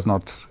neuroscience does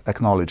not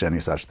acknowledge any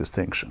such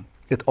distinction.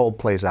 It all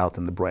plays out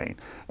in the brain.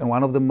 And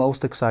one of the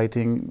most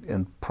exciting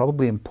and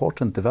probably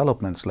important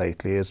developments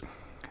lately is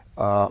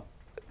our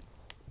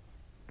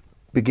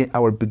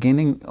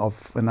beginning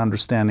of an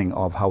understanding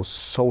of how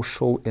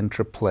social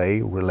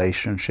interplay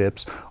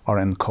relationships are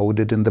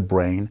encoded in the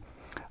brain,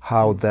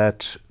 how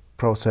that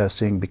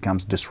processing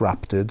becomes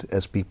disrupted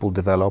as people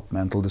develop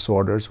mental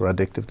disorders or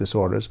addictive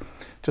disorders.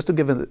 Just to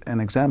give an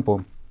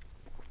example,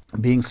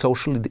 being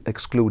socially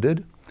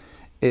excluded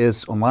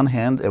is on one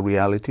hand a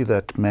reality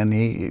that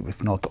many,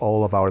 if not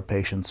all of our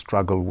patients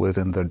struggle with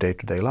in their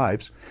day-to-day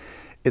lives.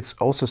 It's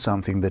also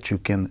something that you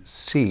can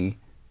see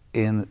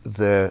in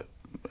the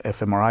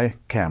fMRI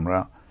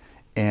camera,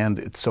 and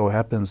it so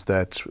happens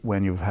that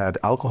when you've had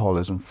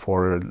alcoholism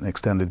for an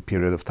extended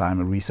period of time,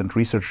 a recent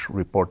research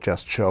report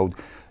just showed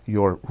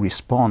your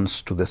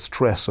response to the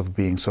stress of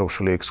being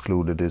socially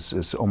excluded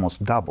is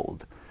almost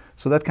doubled.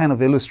 So that kind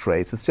of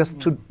illustrates, it's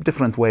just two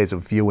different ways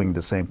of viewing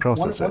the same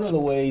processes. One of the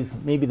ways,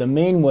 maybe the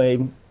main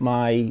way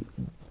my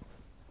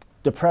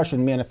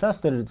depression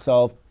manifested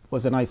itself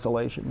was in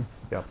isolation.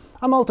 Yeah.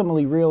 I'm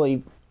ultimately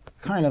really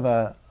kind of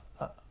a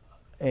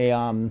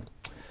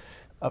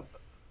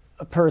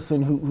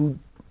person who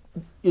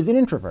is an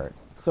introvert.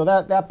 So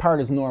that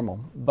part is normal.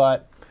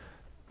 But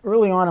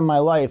early on in my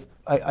life,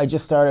 I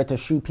just started to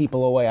shoo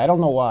people away. I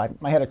don't know why.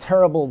 I had a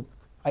terrible,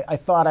 I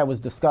thought I was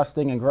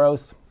disgusting and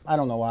gross. I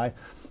don't know why.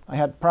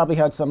 I probably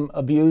had some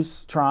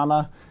abuse,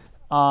 trauma,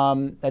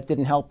 that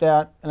didn't help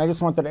that. And I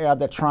just wanted to add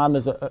that trauma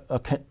is a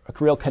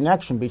real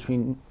connection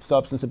between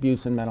substance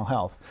abuse and mental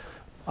health.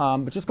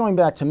 But just going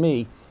back to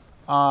me,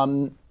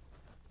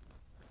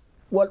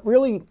 what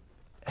really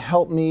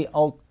helped me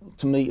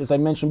ultimately, as I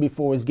mentioned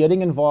before, was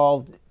getting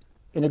involved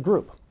in a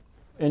group.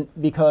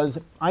 Because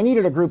I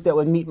needed a group that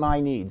would meet my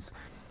needs.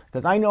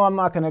 Because I know I'm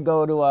not going to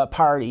go to a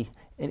party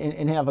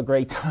and have a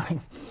great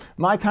time.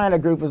 My kind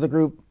of group is a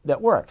group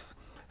that works.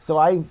 So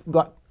I've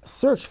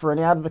searched for an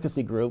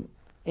advocacy group,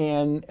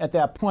 and at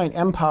that point,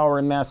 Empower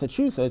in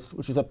Massachusetts,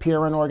 which is a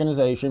peer-run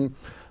organization,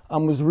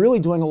 was really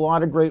doing a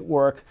lot of great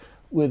work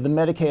with the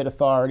Medicaid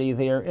authority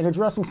there and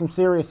addressing some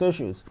serious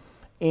issues.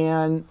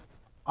 And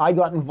I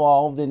got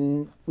involved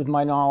with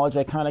my knowledge.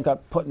 I kind of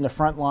got put in the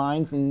front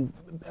lines and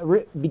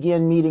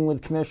began meeting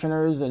with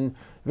commissioners and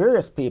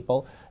various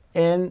people.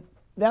 And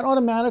that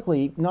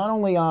automatically not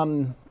only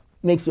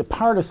makes you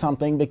part of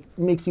something,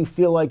 makes you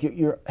feel like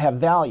you have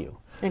value.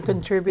 And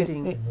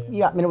contributing.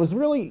 Yeah, I mean, it was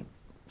really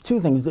two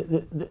things.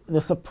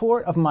 The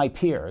support of my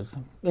peers.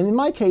 And in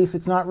my case,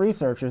 it's not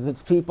researchers,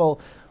 it's people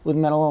with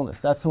mental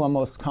illness. That's who I'm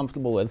most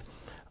comfortable with.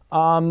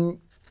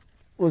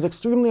 Was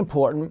extremely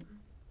important,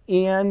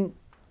 and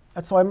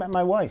that's how I met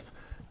my wife.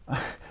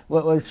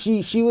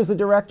 She was the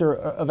director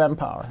of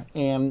Empower,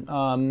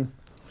 and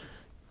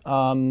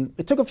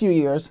it took a few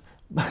years,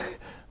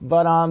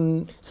 but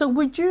So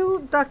would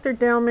you, Dr.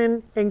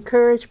 Delman,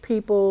 encourage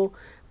people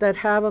that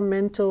have a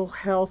mental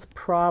health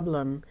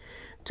problem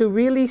to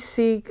really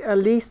seek at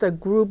least a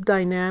group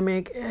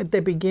dynamic at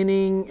the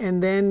beginning,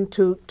 and then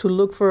to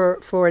look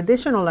for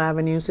additional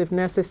avenues if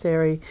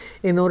necessary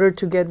in order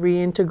to get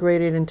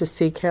reintegrated and to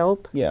seek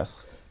help?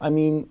 Yes. I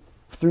mean,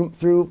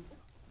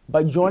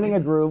 by joining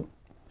a group,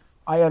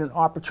 I had an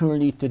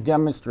opportunity to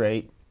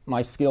demonstrate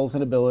my skills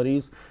and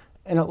abilities,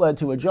 and it led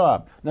to a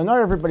job. Now, not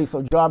everybody's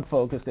so job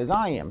focused as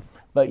I am,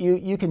 but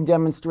you can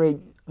demonstrate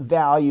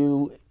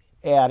value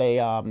at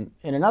in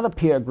another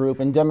peer group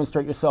and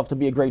demonstrate yourself to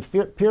be a great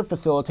peer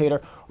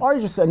facilitator, or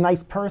you're just a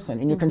nice person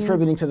and you're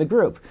contributing to the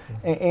group.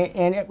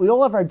 And we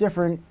all have our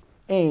different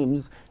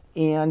aims,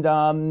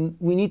 and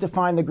we need to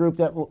find the group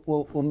that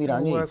will meet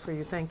our needs. Work for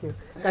you. Thank you.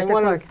 And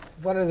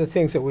one of the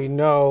things that we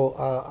know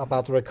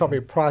about the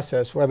recovery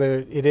process,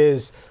 whether it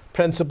is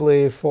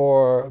principally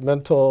for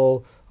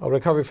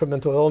recovery from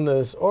mental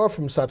illness or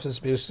from substance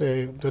abuse,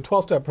 the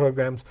 12-step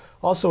programs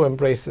also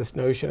embrace this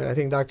notion. And I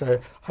think Dr.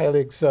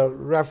 Heilig's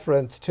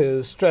reference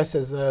to stress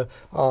as a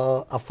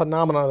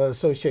phenomenon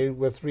associated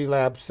with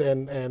relapse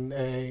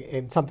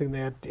and something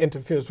that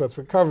interferes with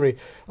recovery.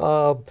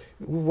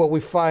 What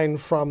we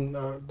find from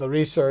the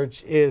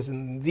research is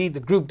indeed the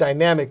group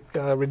dynamic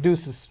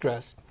reduces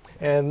stress.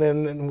 And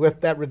then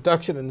with that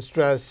reduction in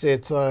stress,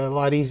 it's a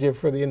lot easier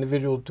for the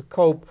individual to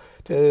cope,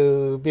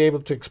 to be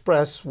able to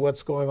express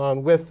what's going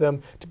on with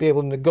them, to be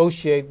able to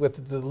negotiate with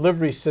the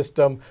delivery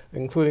system,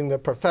 including the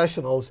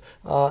professionals,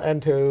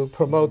 and to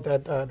promote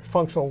that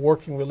functional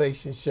working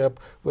relationship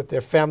with their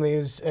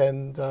families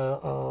and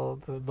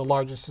the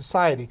larger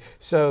society.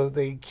 So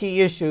the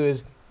key issue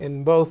is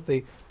in both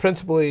the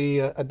principally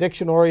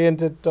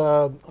addiction-oriented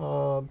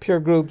peer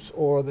groups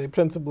or the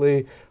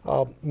principally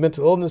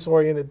mental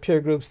illness-oriented peer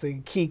groups, the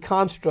key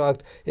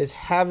construct is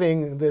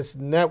having this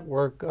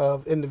network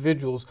of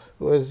individuals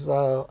who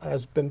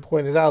has been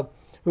pointed out,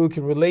 who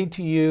can relate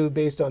to you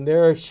based on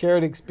their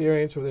shared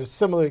experience or their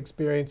similar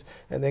experience,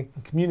 and they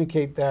can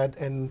communicate that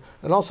and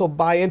also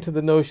buy into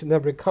the notion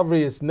that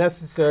recovery is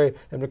necessary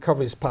and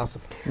recovery is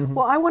possible. Mm-hmm.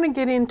 Well, I want to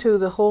get into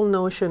the whole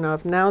notion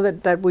of, now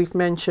that we've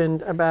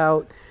mentioned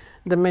about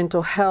the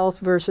mental health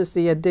versus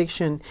the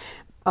addiction,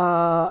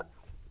 the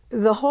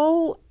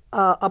whole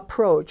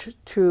approach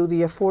to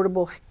the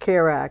Affordable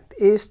Care Act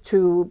is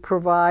to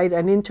provide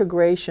an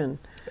integration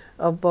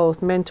of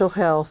both mental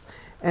health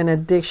and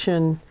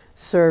addiction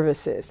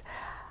services.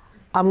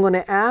 I'm going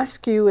to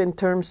ask you in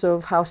terms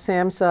of how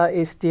SAMHSA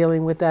is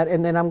dealing with that,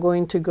 and then I'm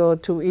going to go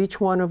to each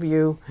one of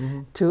you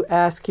to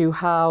ask you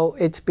how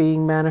it's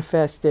being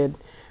manifested,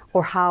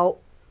 or how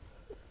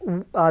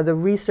the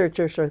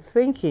researchers are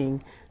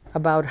thinking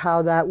about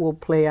how that will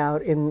play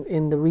out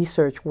in the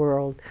research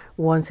world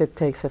once it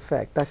takes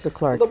effect. Dr.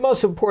 Clark. The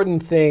most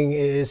important thing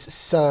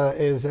is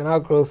an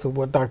outgrowth of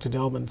what Dr.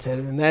 Delman said,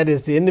 and that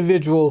is the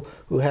individual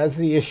who has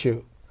the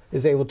issue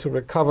is able to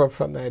recover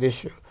from that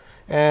issue.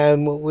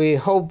 And what we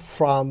hope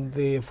from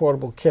the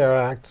Affordable Care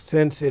Act,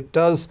 since it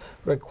does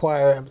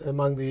require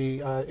among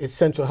the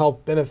essential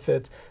health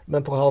benefits,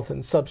 mental health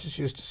and substance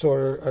use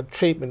disorder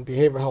treatment,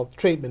 behavioral health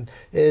treatment,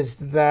 is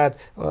that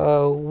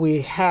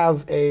we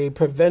have a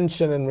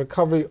prevention and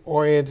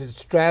recovery-oriented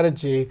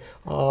strategy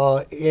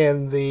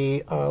in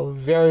the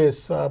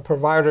various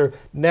provider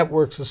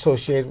networks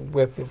associated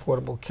with the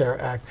Affordable Care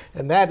Act.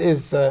 And that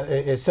is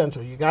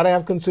essential. You got to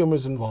have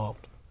consumers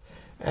involved.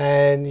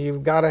 And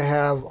you've got to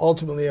have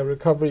ultimately a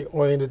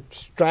recovery-oriented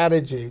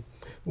strategy,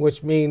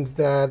 which means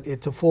that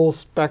it's a full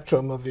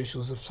spectrum of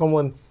issues. If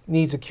someone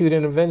needs acute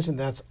intervention,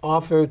 that's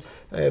offered.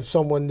 If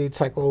someone needs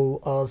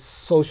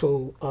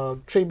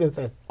psychosocial treatment,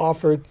 that's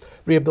offered.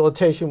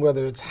 Rehabilitation,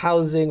 whether it's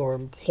housing or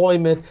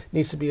employment,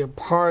 needs to be a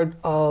part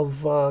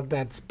of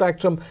that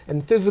spectrum.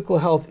 And physical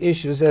health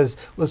issues, as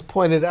was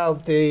pointed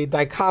out, the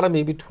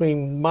dichotomy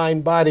between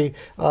mind-body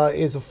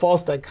is a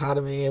false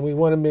dichotomy, and we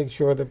want to make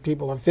sure that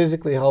people are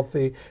physically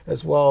healthy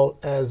as well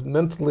as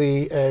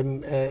mentally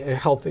and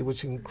healthy,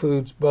 which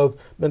includes both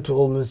mental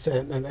illness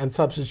and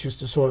substance use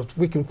disorders. If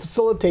we can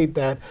facilitate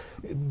that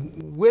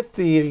with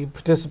the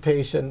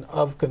participation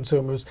of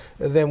consumers,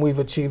 then we've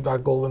achieved our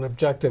goal and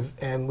objective,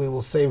 and we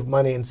will save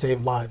money and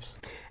save lives.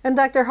 And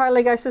Dr.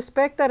 Heilig, I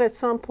suspect that at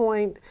some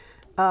point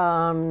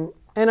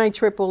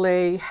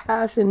NIAAA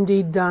has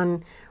indeed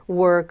done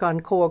work on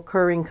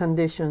co-occurring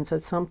conditions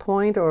at some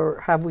point, or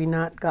have we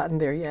not gotten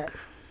there yet?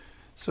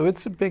 So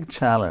it's a big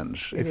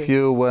challenge. If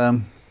you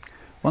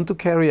want to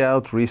carry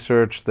out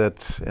research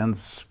that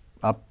ends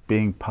up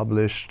being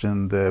published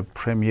in the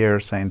premier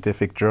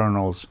scientific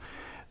journals,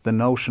 the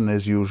notion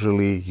is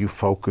usually you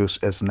focus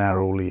as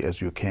narrowly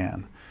as you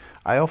can.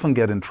 I often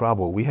get in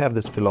trouble. We have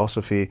this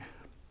philosophy,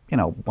 you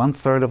know,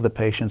 1/3 of the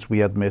patients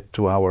we admit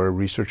to our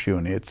research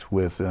unit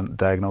with a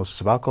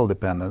diagnosis of alcohol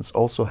dependence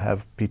also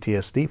have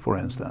PTSD, for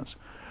instance.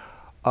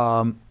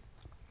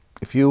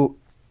 If you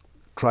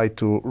try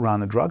to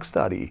run a drug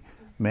study,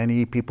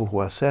 many people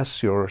who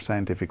assess your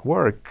scientific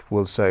work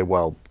will say,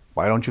 well,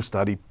 why don't you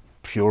study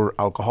pure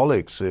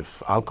alcoholics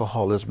if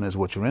alcoholism is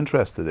what you're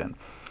interested in?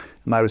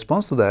 My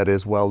response to that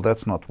is, well,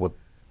 that's not what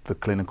the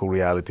clinical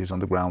realities on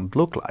the ground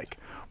look like.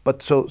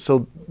 But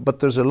but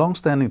there's a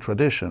long-standing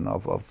tradition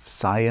of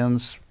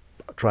science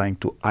trying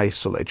to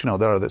isolate. You know,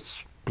 there are the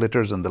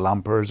splitters and the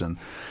lumpers, and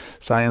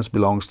science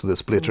belongs to the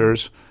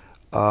splitters.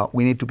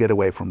 We need to get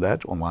away from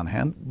that on one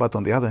hand, but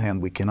on the other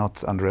hand, we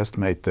cannot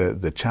underestimate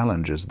the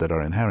challenges that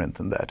are inherent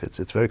in that.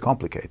 It's very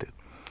complicated.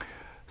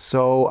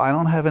 So I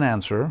don't have an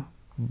answer,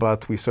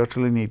 but we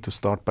certainly need to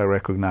start by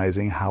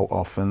recognizing how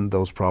often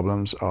those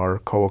problems are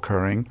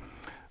co-occurring,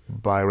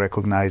 by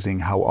recognizing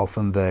how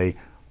often they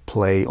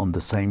play on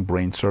the same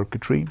brain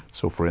circuitry.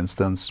 So for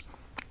instance,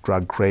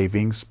 drug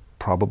cravings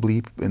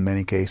probably in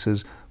many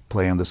cases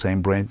play on the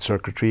same brain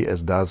circuitry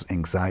as does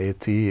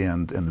anxiety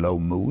and low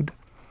mood.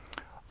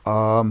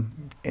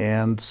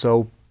 And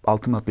so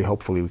ultimately,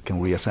 hopefully, we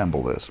can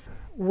reassemble this.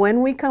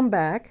 When we come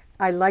back,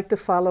 I'd like to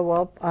follow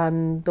up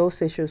on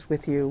those issues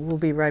with you. We'll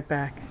be right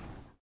back.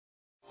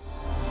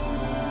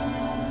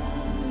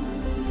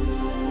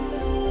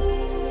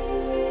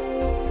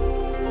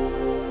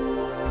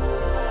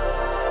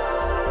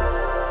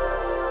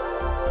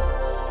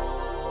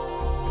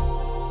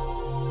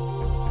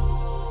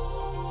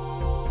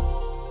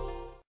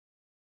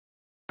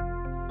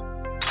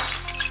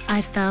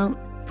 I felt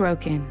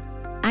broken.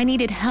 I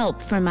needed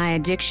help for my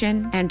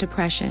addiction and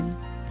depression.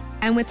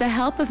 And with the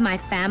help of my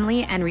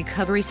family and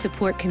recovery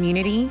support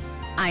community,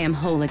 I am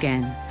whole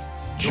again.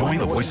 Join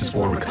the Voices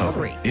for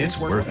Recovery. It's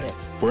worth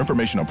it. For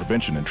information on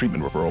prevention and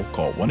treatment referral,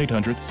 call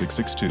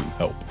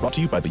 1-800-662-HELP. Brought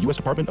to you by the U.S.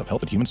 Department of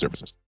Health and Human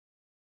Services.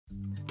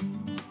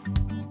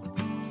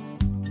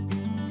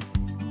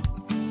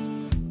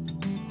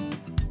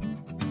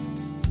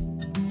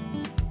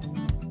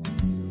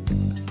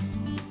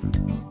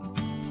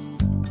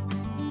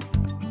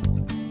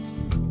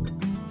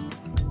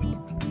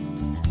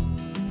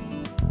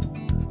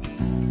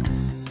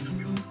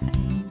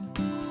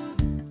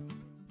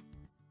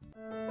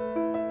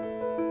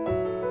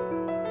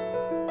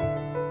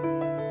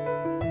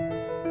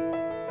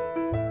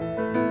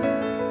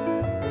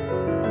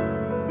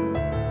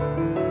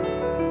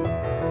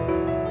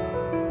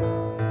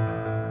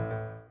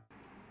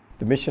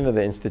 The mission of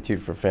the Institute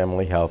for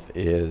Family Health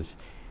is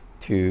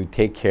to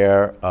take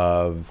care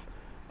of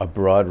a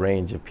broad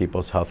range of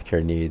people's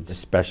healthcare needs,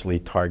 especially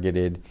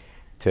targeted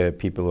to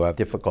people who have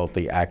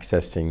difficulty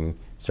accessing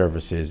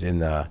services in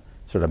the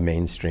sort of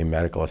mainstream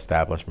medical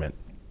establishment.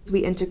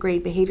 We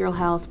integrate behavioral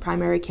health,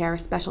 primary care,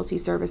 specialty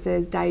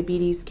services,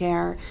 diabetes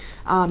care,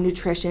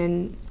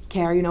 nutrition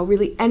care, you know,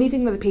 really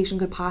anything that the patient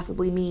could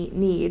possibly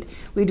need,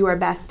 we do our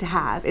best to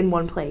have in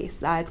one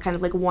place. It's kind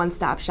of like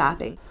one-stop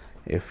shopping.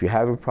 If you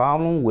have a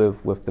problem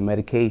with the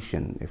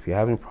medication, if you're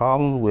having a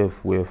problem with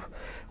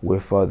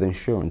the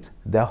insurance,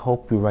 they'll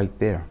help you right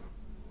there.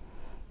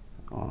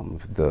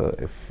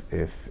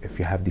 If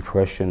you have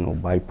depression or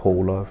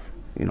bipolar,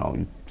 you know,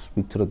 you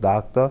speak to the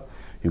doctor,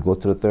 you go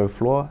to the 3rd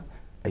floor,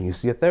 and you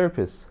see a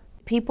therapist.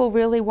 People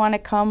really want to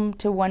come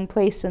to one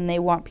place, and they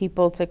want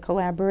people to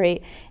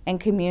collaborate and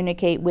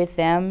communicate with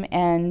them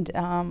and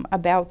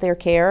about their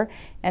care,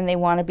 and they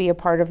want to be a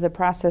part of the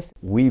process.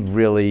 We've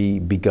really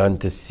begun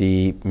to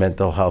see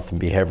mental health and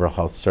behavioral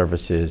health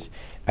services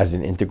as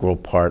an integral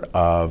part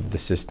of the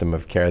system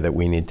of care that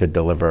we need to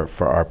deliver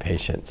for our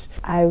patients.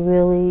 I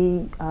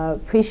really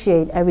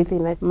appreciate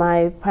everything that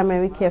my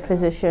primary care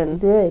physician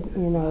did,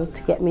 you know,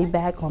 to get me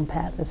back on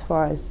path as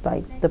far as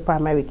like the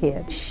primary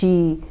care.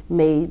 She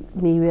made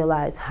me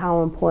realize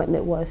how important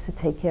it was to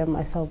take care of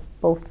myself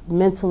both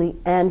mentally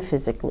and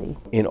physically.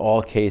 In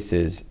all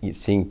cases,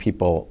 seeing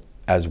people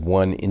as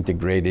one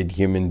integrated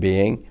human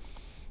being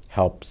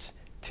helps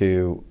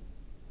to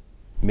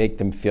make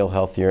them feel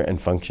healthier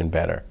and function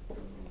better.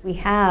 We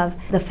have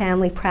the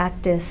family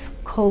practice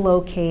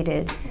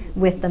co-located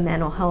with the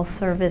mental health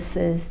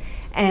services,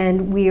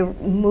 and we're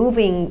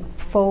moving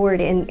forward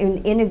in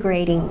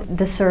integrating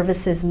the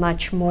services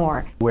much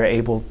more. We're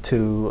able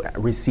to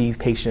receive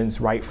patients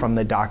right from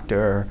the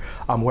doctor.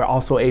 We're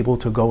also able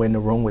to go in the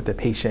room with the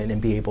patient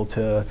and be able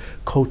to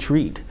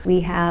co-treat. We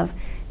have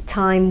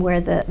time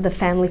where the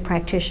family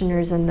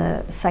practitioners and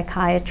the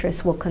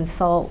psychiatrists will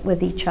consult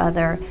with each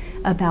other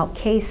about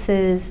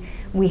cases.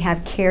 We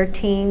have care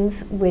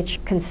teams,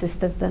 which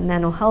consist of the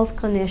mental health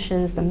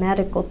clinicians, the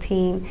medical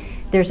team.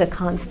 There's a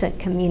constant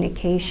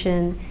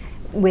communication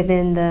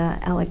within the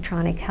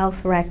electronic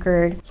health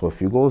record. So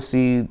if you go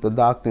see the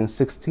doctor in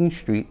 16th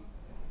Street,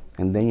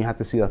 and then you have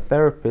to see a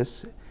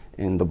therapist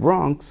in the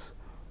Bronx,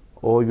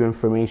 all your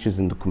information is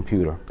in the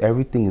computer.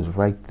 Everything is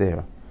right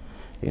there,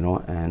 you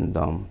know, and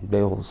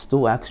they'll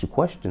still ask you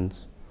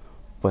questions,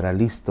 but at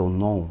least they'll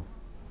know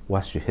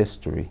what's your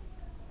history?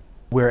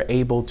 We're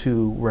able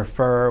to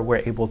refer,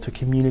 we're able to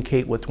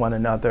communicate with one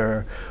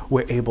another,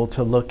 we're able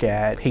to look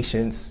at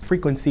patients'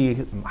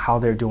 frequency, how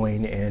they're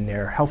doing in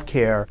their health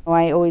care.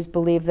 I always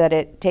believe that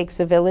it takes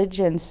a village,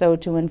 and so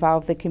to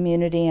involve the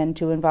community and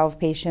to involve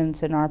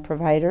patients and our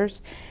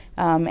providers.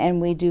 And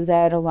we do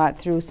that a lot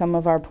through some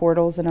of our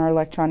portals in our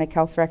electronic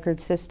health record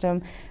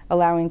system,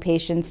 allowing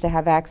patients to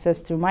have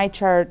access through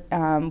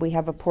MyChart. We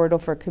have a portal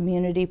for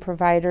community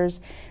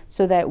providers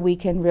so that we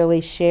can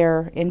really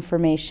share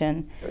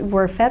information.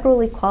 We're a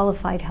federally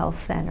qualified health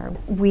center.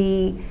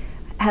 We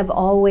have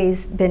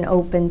always been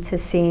open to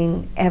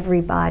seeing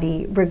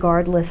everybody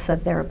regardless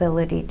of their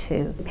ability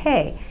to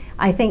pay.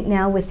 I think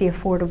now with the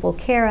Affordable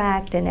Care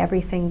Act and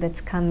everything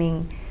that's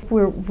coming,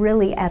 we're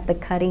really at the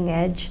cutting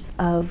edge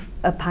of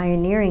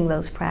pioneering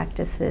those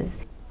practices.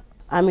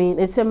 I mean,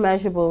 it's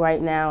immeasurable right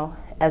now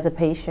as a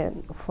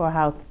patient for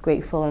how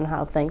grateful and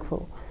how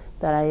thankful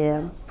that I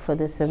am for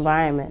this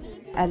environment.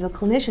 As a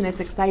clinician, it's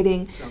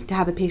exciting to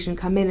have a patient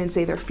come in and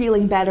say they're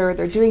feeling better,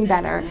 they're doing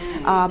better.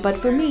 But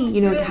for me,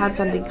 you know, to have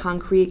something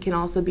concrete can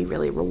also be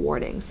really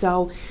rewarding.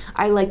 So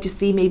I like to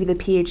see maybe the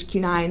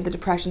PHQ-9, the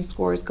depression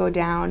scores go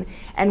down.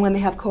 And when they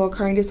have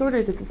co-occurring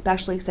disorders, it's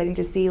especially exciting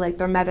to see like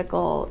their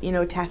medical, you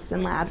know, tests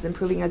and labs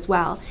improving as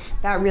well.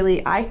 That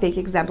really, I think,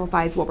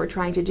 exemplifies what we're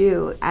trying to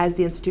do as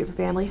the Institute for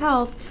Family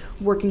Health,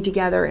 working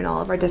together in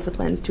all of our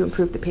disciplines to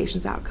improve the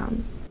patient's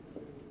outcomes.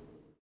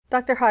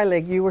 Dr.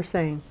 Heilig, you were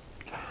saying?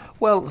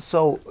 Well,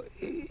 so,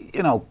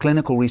 you know,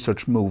 clinical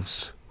research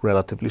moves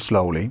relatively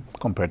slowly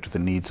compared to the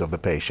needs of the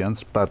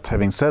patients. But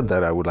having said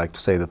that, I would like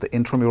to say that the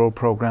intramural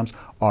programs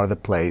are the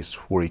place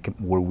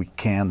where we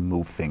can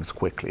move things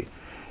quickly.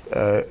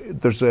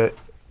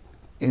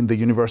 In the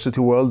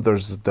university world,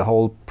 there's the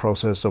whole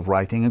process of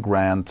writing a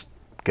grant,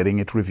 getting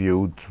it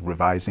reviewed,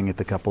 revising it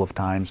a couple of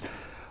times.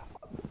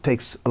 It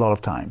takes a lot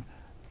of time.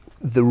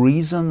 The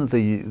reason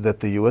that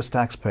the U.S.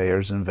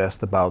 taxpayers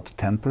invest about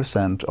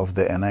 10% of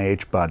the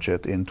NIH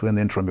budget into an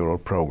intramural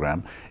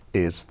program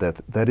is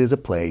that that is a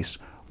place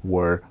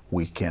where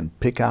we can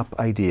pick up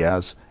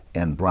ideas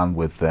and run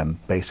with them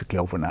basically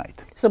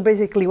overnight. So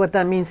basically what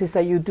that means is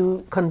that you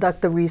do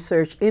conduct the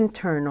research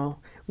internal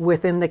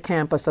within the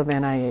campus of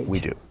NIH. We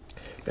do.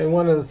 And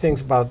one of the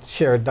things about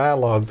shared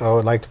dialogue, though,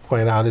 I'd like to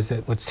point out is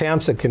that what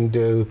SAMHSA can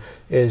do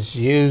is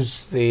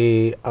use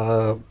the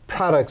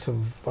products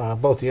of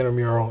both the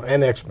intramural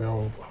and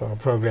extramural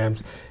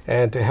programs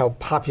and to help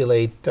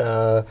populate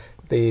the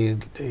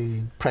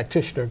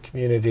practitioner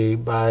community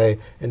by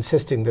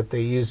insisting that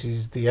they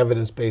use the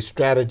evidence-based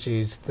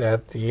strategies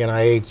that the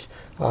NIH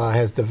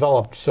has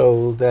developed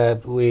so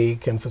that we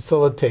can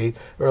facilitate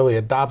early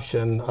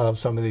adoption of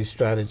some of these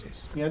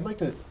strategies. Yeah, I'd like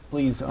to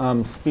please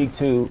speak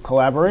to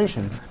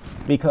collaboration,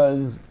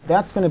 because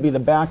that's going to be the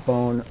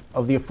backbone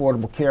of the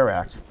Affordable Care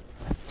Act.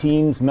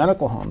 Teams,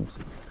 medical homes.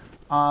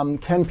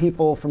 Can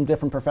people from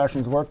different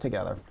professions work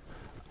together?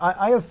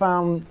 I have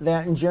found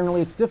that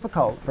generally it's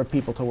difficult for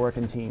people to work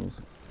in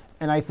teams.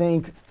 And I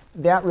think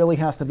that really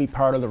has to be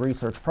part of the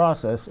research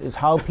process, is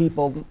how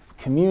people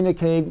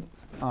communicate,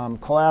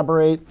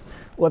 collaborate,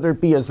 whether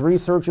it be as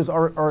researchers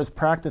or as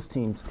practice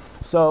teams.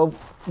 So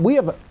we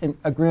have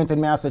a grant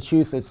in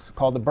Massachusetts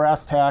called the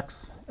Brass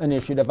Tacks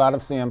Initiative out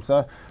of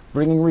SAMHSA,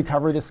 bringing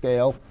recovery to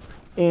scale.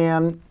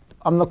 And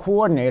I'm the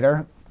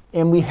coordinator,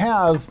 and we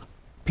have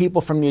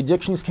people from the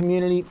addictions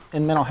community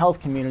and mental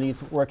health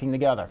communities working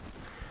together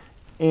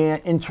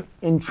and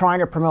in trying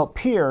to promote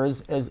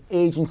peers as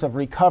agents of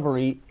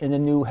recovery in the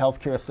new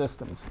healthcare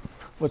systems.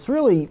 What's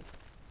really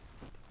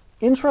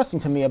interesting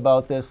to me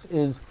about this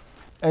is,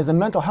 as a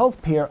mental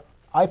health peer,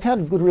 I've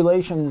had good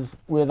relations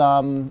with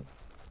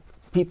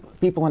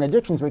people in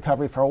addictions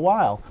recovery for a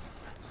while.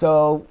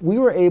 So we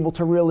were able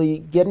to really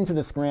get into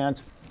this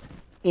grant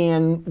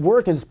and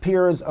work as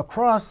peers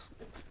across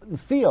the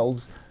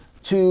fields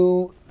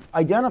to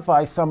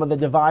identify some of the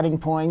dividing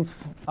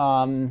points,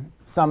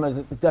 some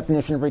as the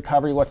definition of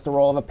recovery, what's the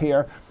role of a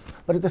peer,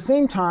 but at the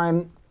same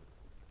time,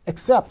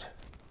 accept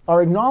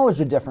or acknowledge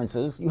the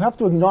differences. You have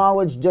to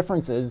acknowledge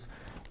differences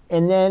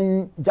and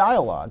then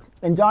dialogue.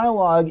 And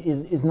dialogue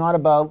is not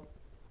about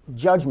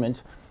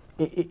judgment,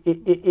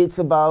 it's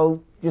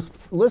about just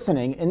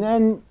listening. And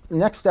then the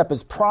next step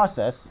is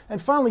process, and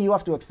finally you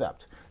have to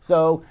accept.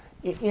 So,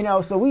 you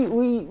know, so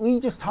we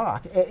just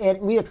talk, and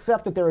we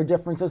accept that there are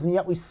differences, and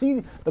yet we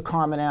see the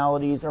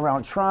commonalities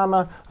around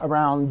trauma,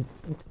 around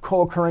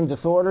co-occurring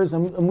disorders,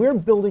 and we're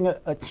building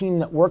a team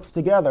that works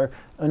together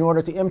in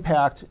order to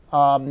impact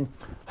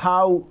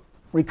how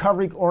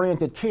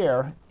recovery-oriented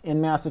care in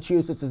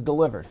Massachusetts is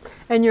delivered.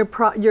 And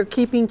you're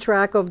keeping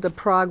track of the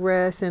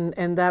progress,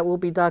 and that will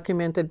be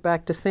documented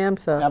back to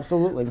SAMHSA.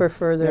 Absolutely. For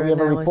further analysis.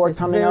 We have a report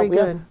coming out.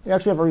 Good. We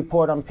actually have a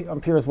report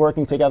on peers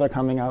working together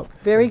coming out.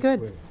 Very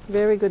good.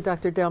 Very good,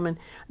 Dr. Delman.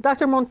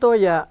 Dr.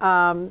 Montoya,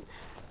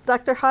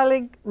 Dr.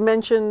 Heilig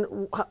mentioned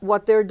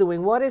what they're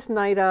doing. What is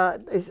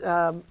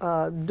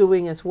NIDA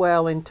doing as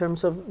well in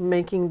terms of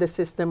making the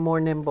system more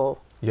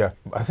nimble? Yeah,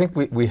 I think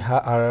we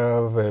have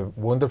a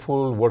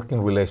wonderful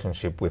working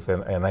relationship with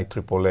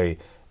NIAAA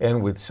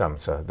and with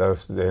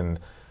SAMHSA.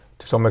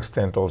 to some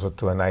extent also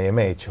to an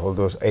IMH, all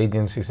those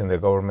agencies in the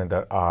government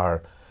that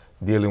are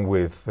dealing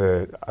with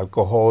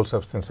alcohol,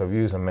 substance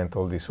abuse, and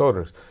mental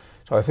disorders.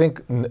 So I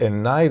think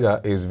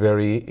NIDA is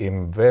very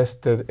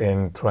invested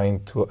in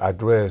trying to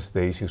address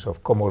the issues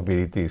of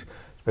comorbidities,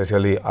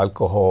 especially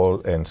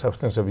alcohol and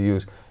substance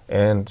abuse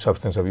and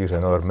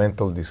other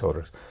mental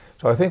disorders.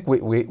 So I think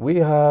we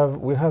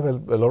have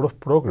a lot of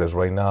progress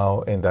right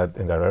now in that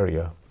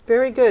area.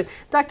 Very good.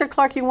 Dr.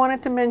 Clark, you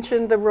wanted to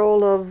mention the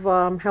role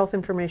of health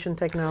information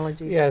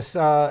technology. Yes,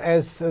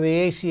 as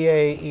the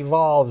ACA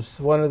evolves,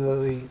 one of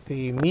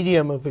the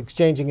medium of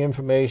exchanging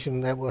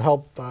information that will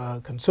help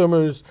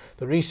consumers,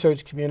 the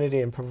research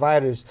community, and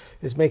providers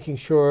is making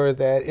sure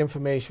that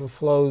information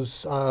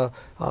flows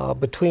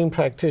between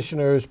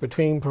practitioners,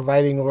 between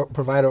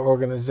provider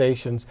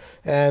organizations,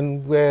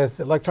 and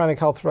with electronic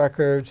health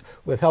records,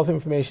 with health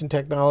information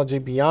technology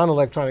beyond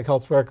electronic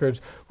health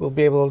records, we'll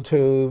be able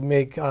to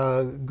make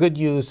good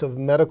use of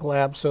medical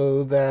apps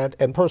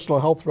and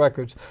personal health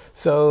records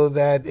so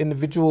that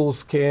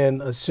individuals can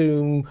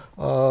assume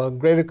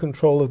greater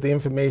control of the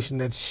information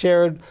that's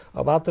shared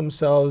about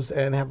themselves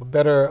and have a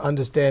better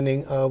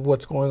understanding of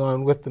what's going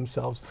on with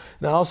themselves.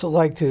 And I also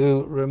like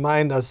to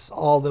remind us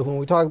all that when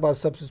we talk about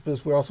substance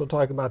abuse, we're also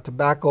talking about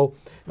tobacco,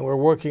 and we're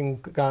working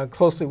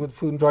closely with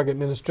Food and Drug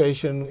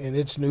Administration in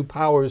its new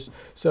powers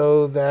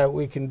so that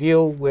we can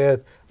deal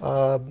with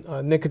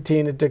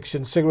nicotine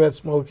addiction, cigarette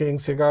smoking,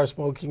 cigar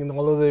smoking, and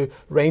all of the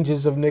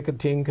ranges of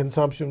nicotine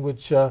consumption,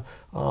 which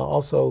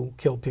also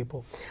kill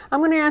people.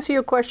 I'm going to ask you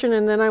a question,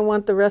 and then I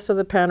want the rest of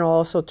the panel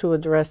also to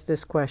address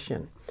this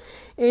question.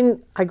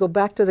 I go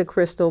back to the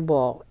crystal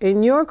ball.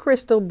 In your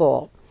crystal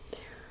ball,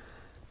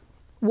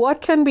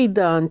 what can be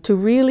done to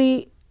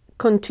really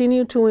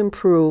continue to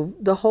improve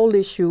the whole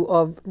issue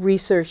of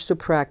research to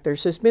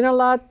practice? There's been a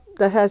lot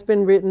that has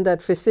been written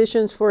that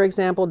physicians, for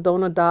example,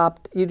 don't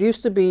adopt. It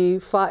used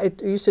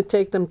to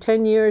take them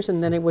 10 years,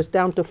 and then it was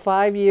down to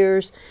 5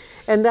 years,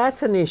 and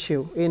that's an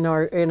issue in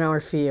our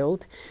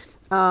field.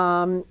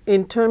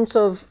 In terms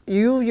of,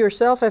 you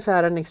yourself have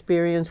had an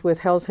experience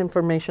with health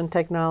information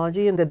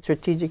technology and the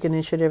strategic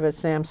initiative at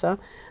SAMHSA.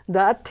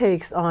 That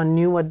takes on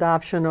new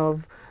adoption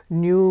of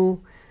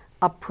new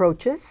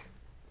approaches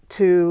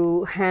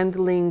to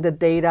handling the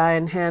data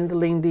and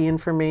handling the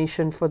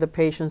information for the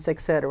patients,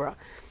 etc.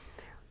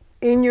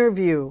 In your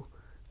view,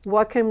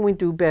 what can we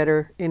do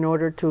better in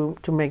order to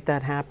make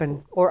that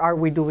happen? Or are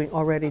we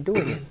already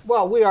doing it?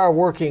 Well, we are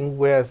working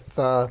with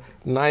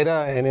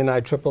NIDA and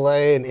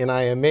NIAAA and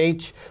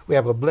NIMH. We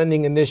have a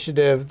blending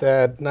initiative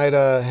that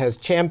NIDA has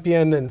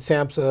championed, and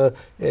SAMHSA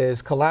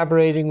is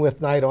collaborating with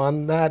NIDA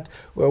on that.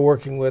 We're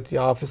working with the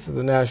Office of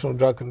the National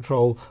Drug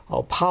Control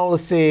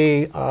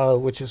Policy,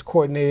 which is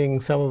coordinating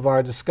some of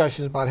our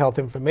discussions about health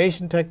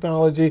information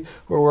technology.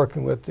 We're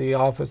working with the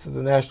Office of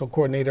the National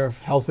Coordinator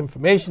of Health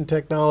Information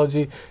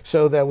Technology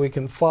so that we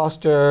can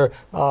foster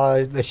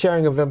the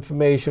sharing of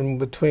information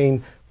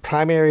between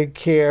primary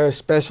care,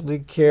 specialty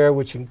care,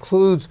 which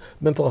includes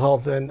mental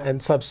health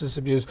and substance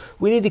abuse.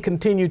 We need to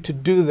continue to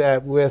do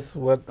that with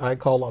what I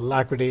call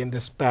alacrity and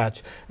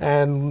dispatch.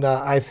 And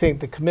I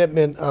think the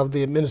commitment of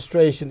the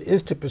administration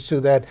is to pursue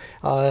that.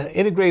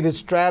 Integrated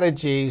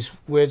strategies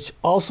which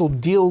also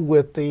deal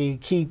with the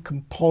key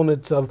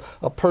components of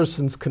a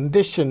person's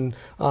condition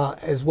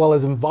as well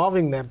as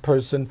involving that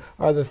person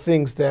are the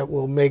things that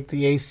will make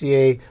the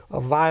ACA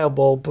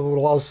viable, but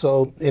will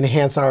also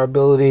enhance our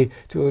ability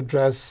to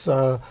address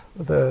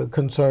the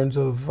concerns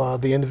of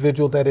the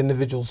individual, that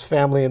individual's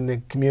family, and the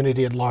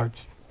community at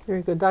large.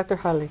 Very good. Dr.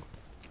 Halley.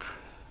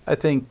 I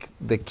think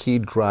the key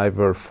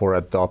driver for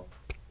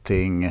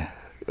adopting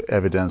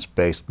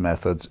evidence-based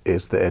methods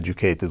is the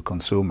educated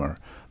consumer.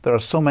 There are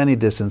so many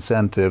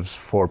disincentives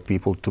for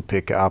people to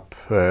pick up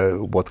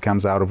what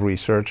comes out of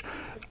research.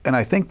 And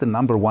I think the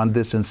number one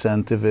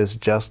disincentive is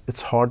just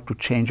it's hard to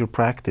change your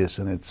practice,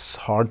 and it's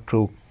hard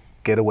to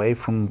get away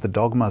from the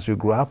dogmas you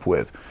grew up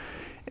with.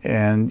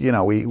 And you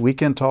know, we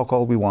can talk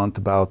all we want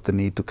about the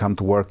need to come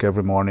to work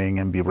every morning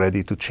and be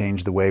ready to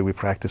change the way we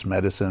practice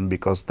medicine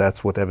because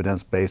that's what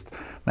evidence-based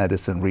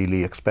medicine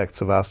really expects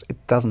of us. It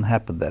doesn't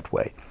happen that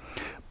way.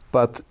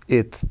 But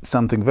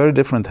something very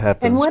different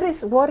happens. And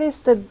what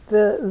is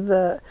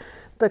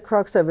the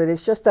crux of it?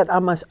 It's just that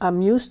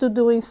I'm used to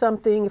doing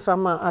something. If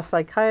I'm a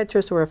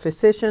psychiatrist or a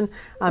physician,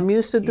 I'm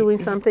used to doing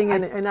something,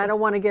 and I don't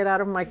want to get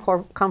out of my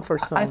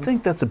comfort zone. I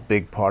think that's a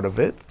big part of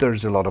it.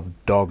 There's a lot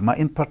of dogma,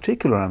 in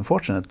particular,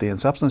 unfortunately, in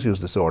substance use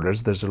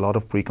disorders. There's a lot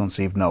of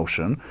preconceived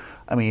notion.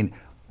 I mean,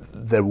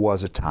 there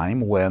was a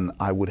time when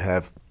I would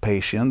have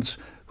patients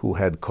who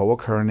had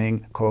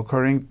co-occurring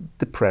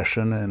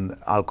depression and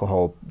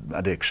alcohol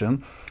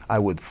addiction. I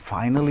would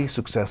finally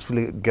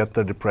successfully get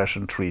their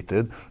depression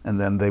treated, and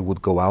then they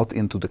would go out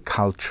into the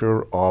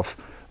culture of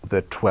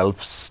the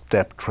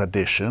 12-step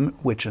tradition,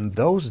 which in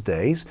those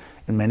days,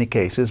 in many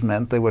cases,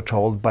 meant they were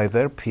told by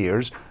their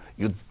peers,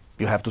 you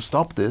have to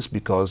stop this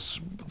because...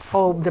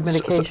 Oh, the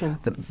medication.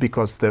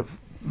 Because the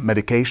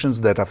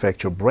medications that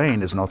affect your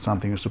brain is not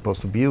something you're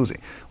supposed to be using.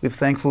 We've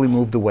thankfully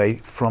moved away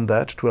from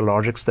that to a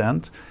large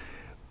extent.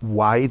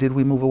 Why did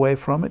we move away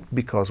from it?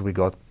 Because we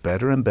got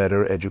better and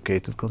better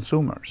educated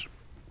consumers.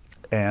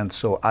 And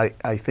so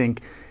I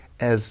think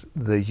as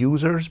the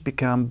users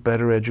become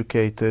better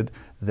educated,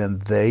 then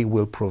they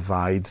will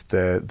provide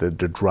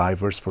the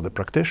drivers for the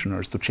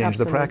practitioners to change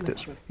the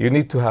practice. You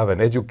need to have an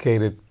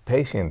educated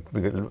patient.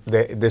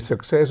 The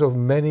success of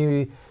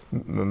many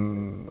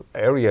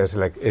areas,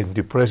 like in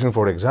depression,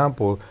 for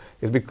example,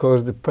 is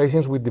because the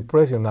patients with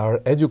depression are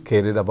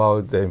educated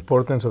about the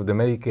importance of the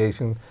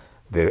medication,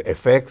 the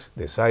effects,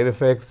 the side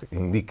effects,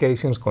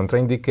 indications,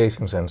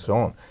 contraindications, and so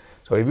on.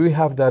 So if we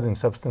have that in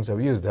substance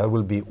abuse, that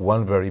will be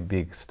one very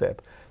big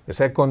step. The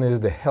second is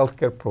the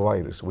healthcare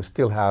providers. We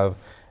still have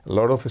a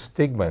lot of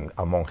stigma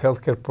among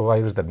healthcare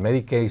providers that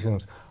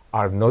medications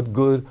are not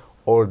good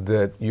or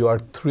that you are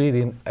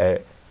treating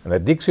an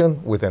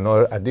addiction with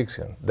another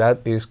addiction. That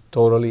is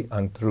totally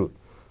untrue.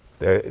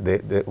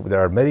 There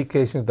are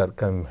medications that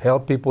can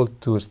help people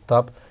to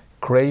stop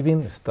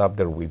craving, stop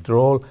their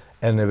withdrawal,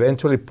 and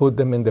eventually put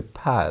them in the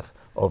path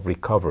of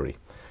recovery.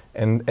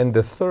 And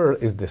the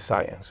third is the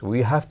science.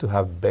 We have to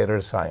have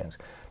better science.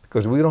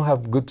 Because we don't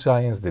have good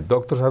science, the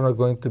doctors are not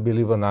going to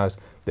believe on us,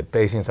 the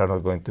patients are not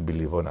going to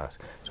believe on us.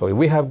 So if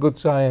we have good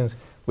science,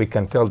 we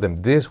can tell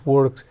them this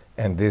works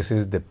and this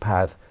is the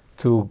path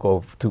to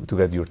go to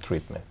get your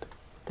treatment.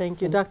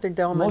 Thank you. Dr.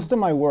 Delman. Most of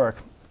my work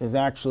is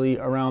actually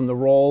around the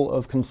role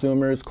of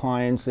consumers,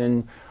 clients,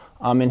 in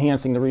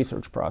enhancing the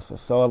research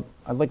process. So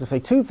I'd like to say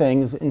two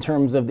things in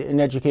terms of an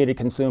educated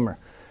consumer.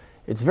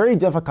 It's very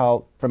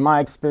difficult, from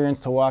my experience,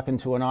 to walk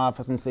into an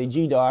office and say,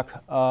 gee,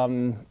 doc,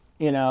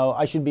 you know,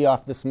 I should be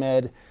off this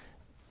med,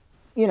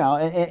 you know,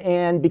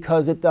 and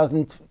because it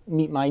doesn't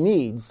meet my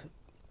needs.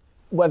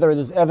 Whether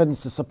there's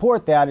evidence to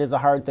support that is a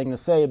hard thing to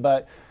say,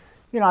 but,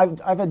 you know,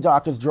 I've had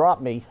doctors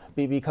drop me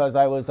because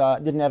I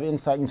didn't have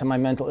insight into my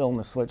mental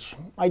illness, which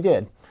I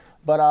did.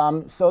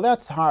 But, so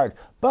that's hard.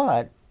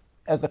 But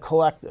as a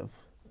collective,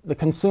 the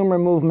consumer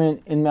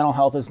movement in mental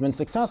health has been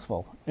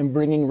successful in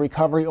bringing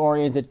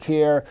recovery-oriented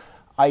care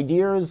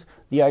ideas,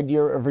 the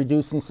idea of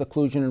reducing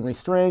seclusion and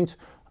restraint,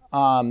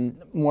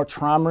 more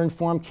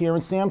trauma-informed care,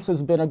 and SAMHSA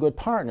has been a good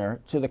partner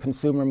to the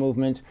consumer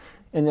movement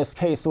in this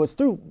case. So it's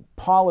through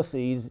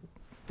policies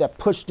that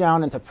push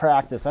down into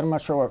practice. I'm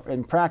not sure we're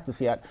in practice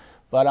yet,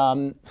 but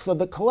so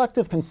the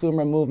collective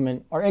consumer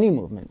movement, or any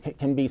movement,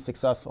 can be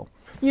successful.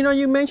 You know,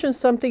 you mentioned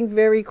something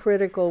very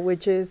critical,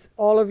 which is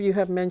all of you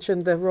have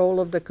mentioned the role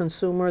of the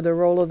consumer, the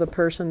role of the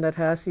person that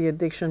has the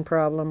addiction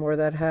problem or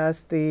that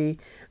has the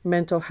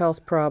mental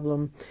health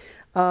problem.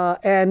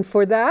 And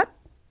for that,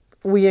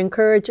 we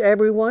encourage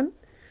everyone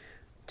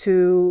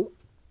to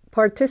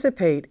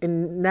participate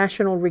in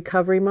National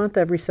Recovery Month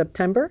every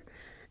September.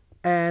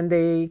 And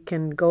they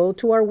can go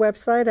to our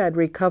website at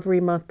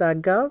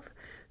recoverymonth.gov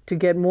to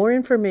get more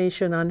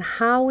information on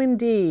how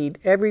indeed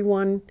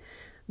everyone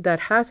that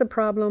has a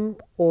problem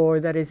or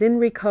that is in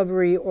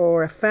recovery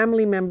or a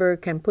family member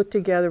can put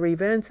together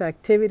events,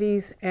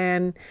 activities,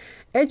 and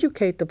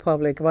educate the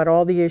public about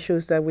all the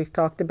issues that we've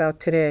talked about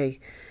today.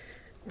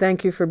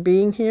 Thank you for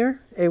being here.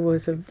 It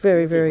was a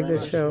very, very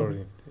good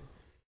show.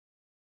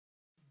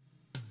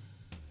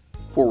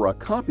 For a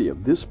copy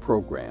of this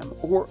program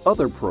or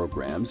other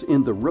programs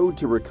in the Road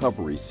to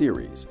Recovery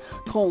series,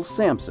 call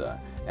SAMHSA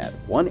at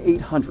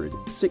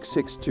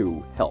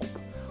 1-800-662-HELP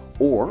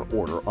or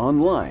order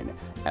online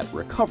at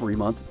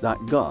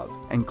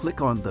recoverymonth.gov and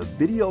click on the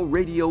Video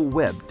Radio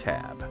Web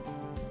tab.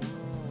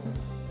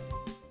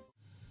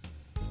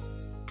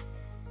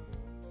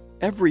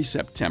 Every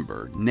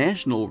September,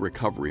 National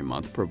Recovery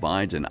Month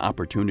provides an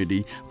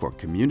opportunity for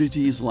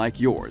communities like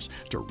yours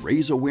to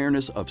raise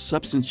awareness of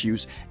substance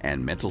use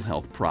and mental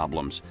health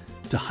problems,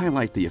 to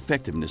highlight the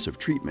effectiveness of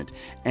treatment,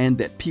 and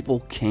that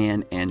people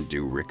can and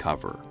do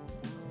recover.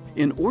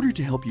 In order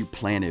to help you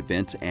plan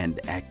events and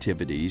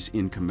activities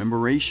in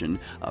commemoration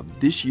of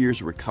this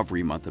year's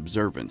Recovery Month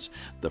observance,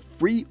 the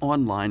free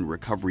online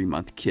Recovery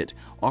Month Kit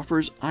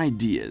offers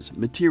ideas,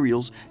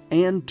 materials,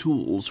 and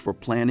tools for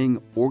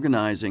planning,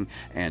 organizing,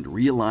 and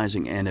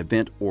realizing an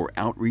event or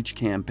outreach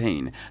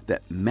campaign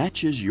that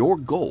matches your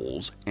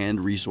goals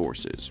and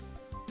resources.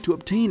 To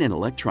obtain an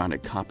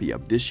electronic copy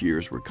of this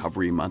year's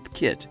Recovery Month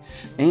Kit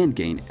and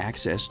gain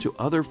access to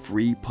other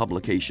free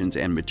publications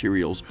and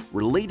materials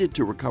related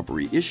to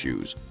recovery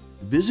issues,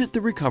 visit the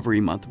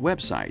Recovery Month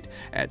website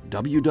at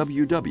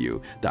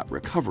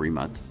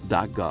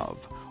www.recoverymonth.gov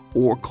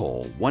or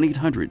call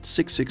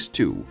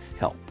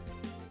 1-800-662-HELP.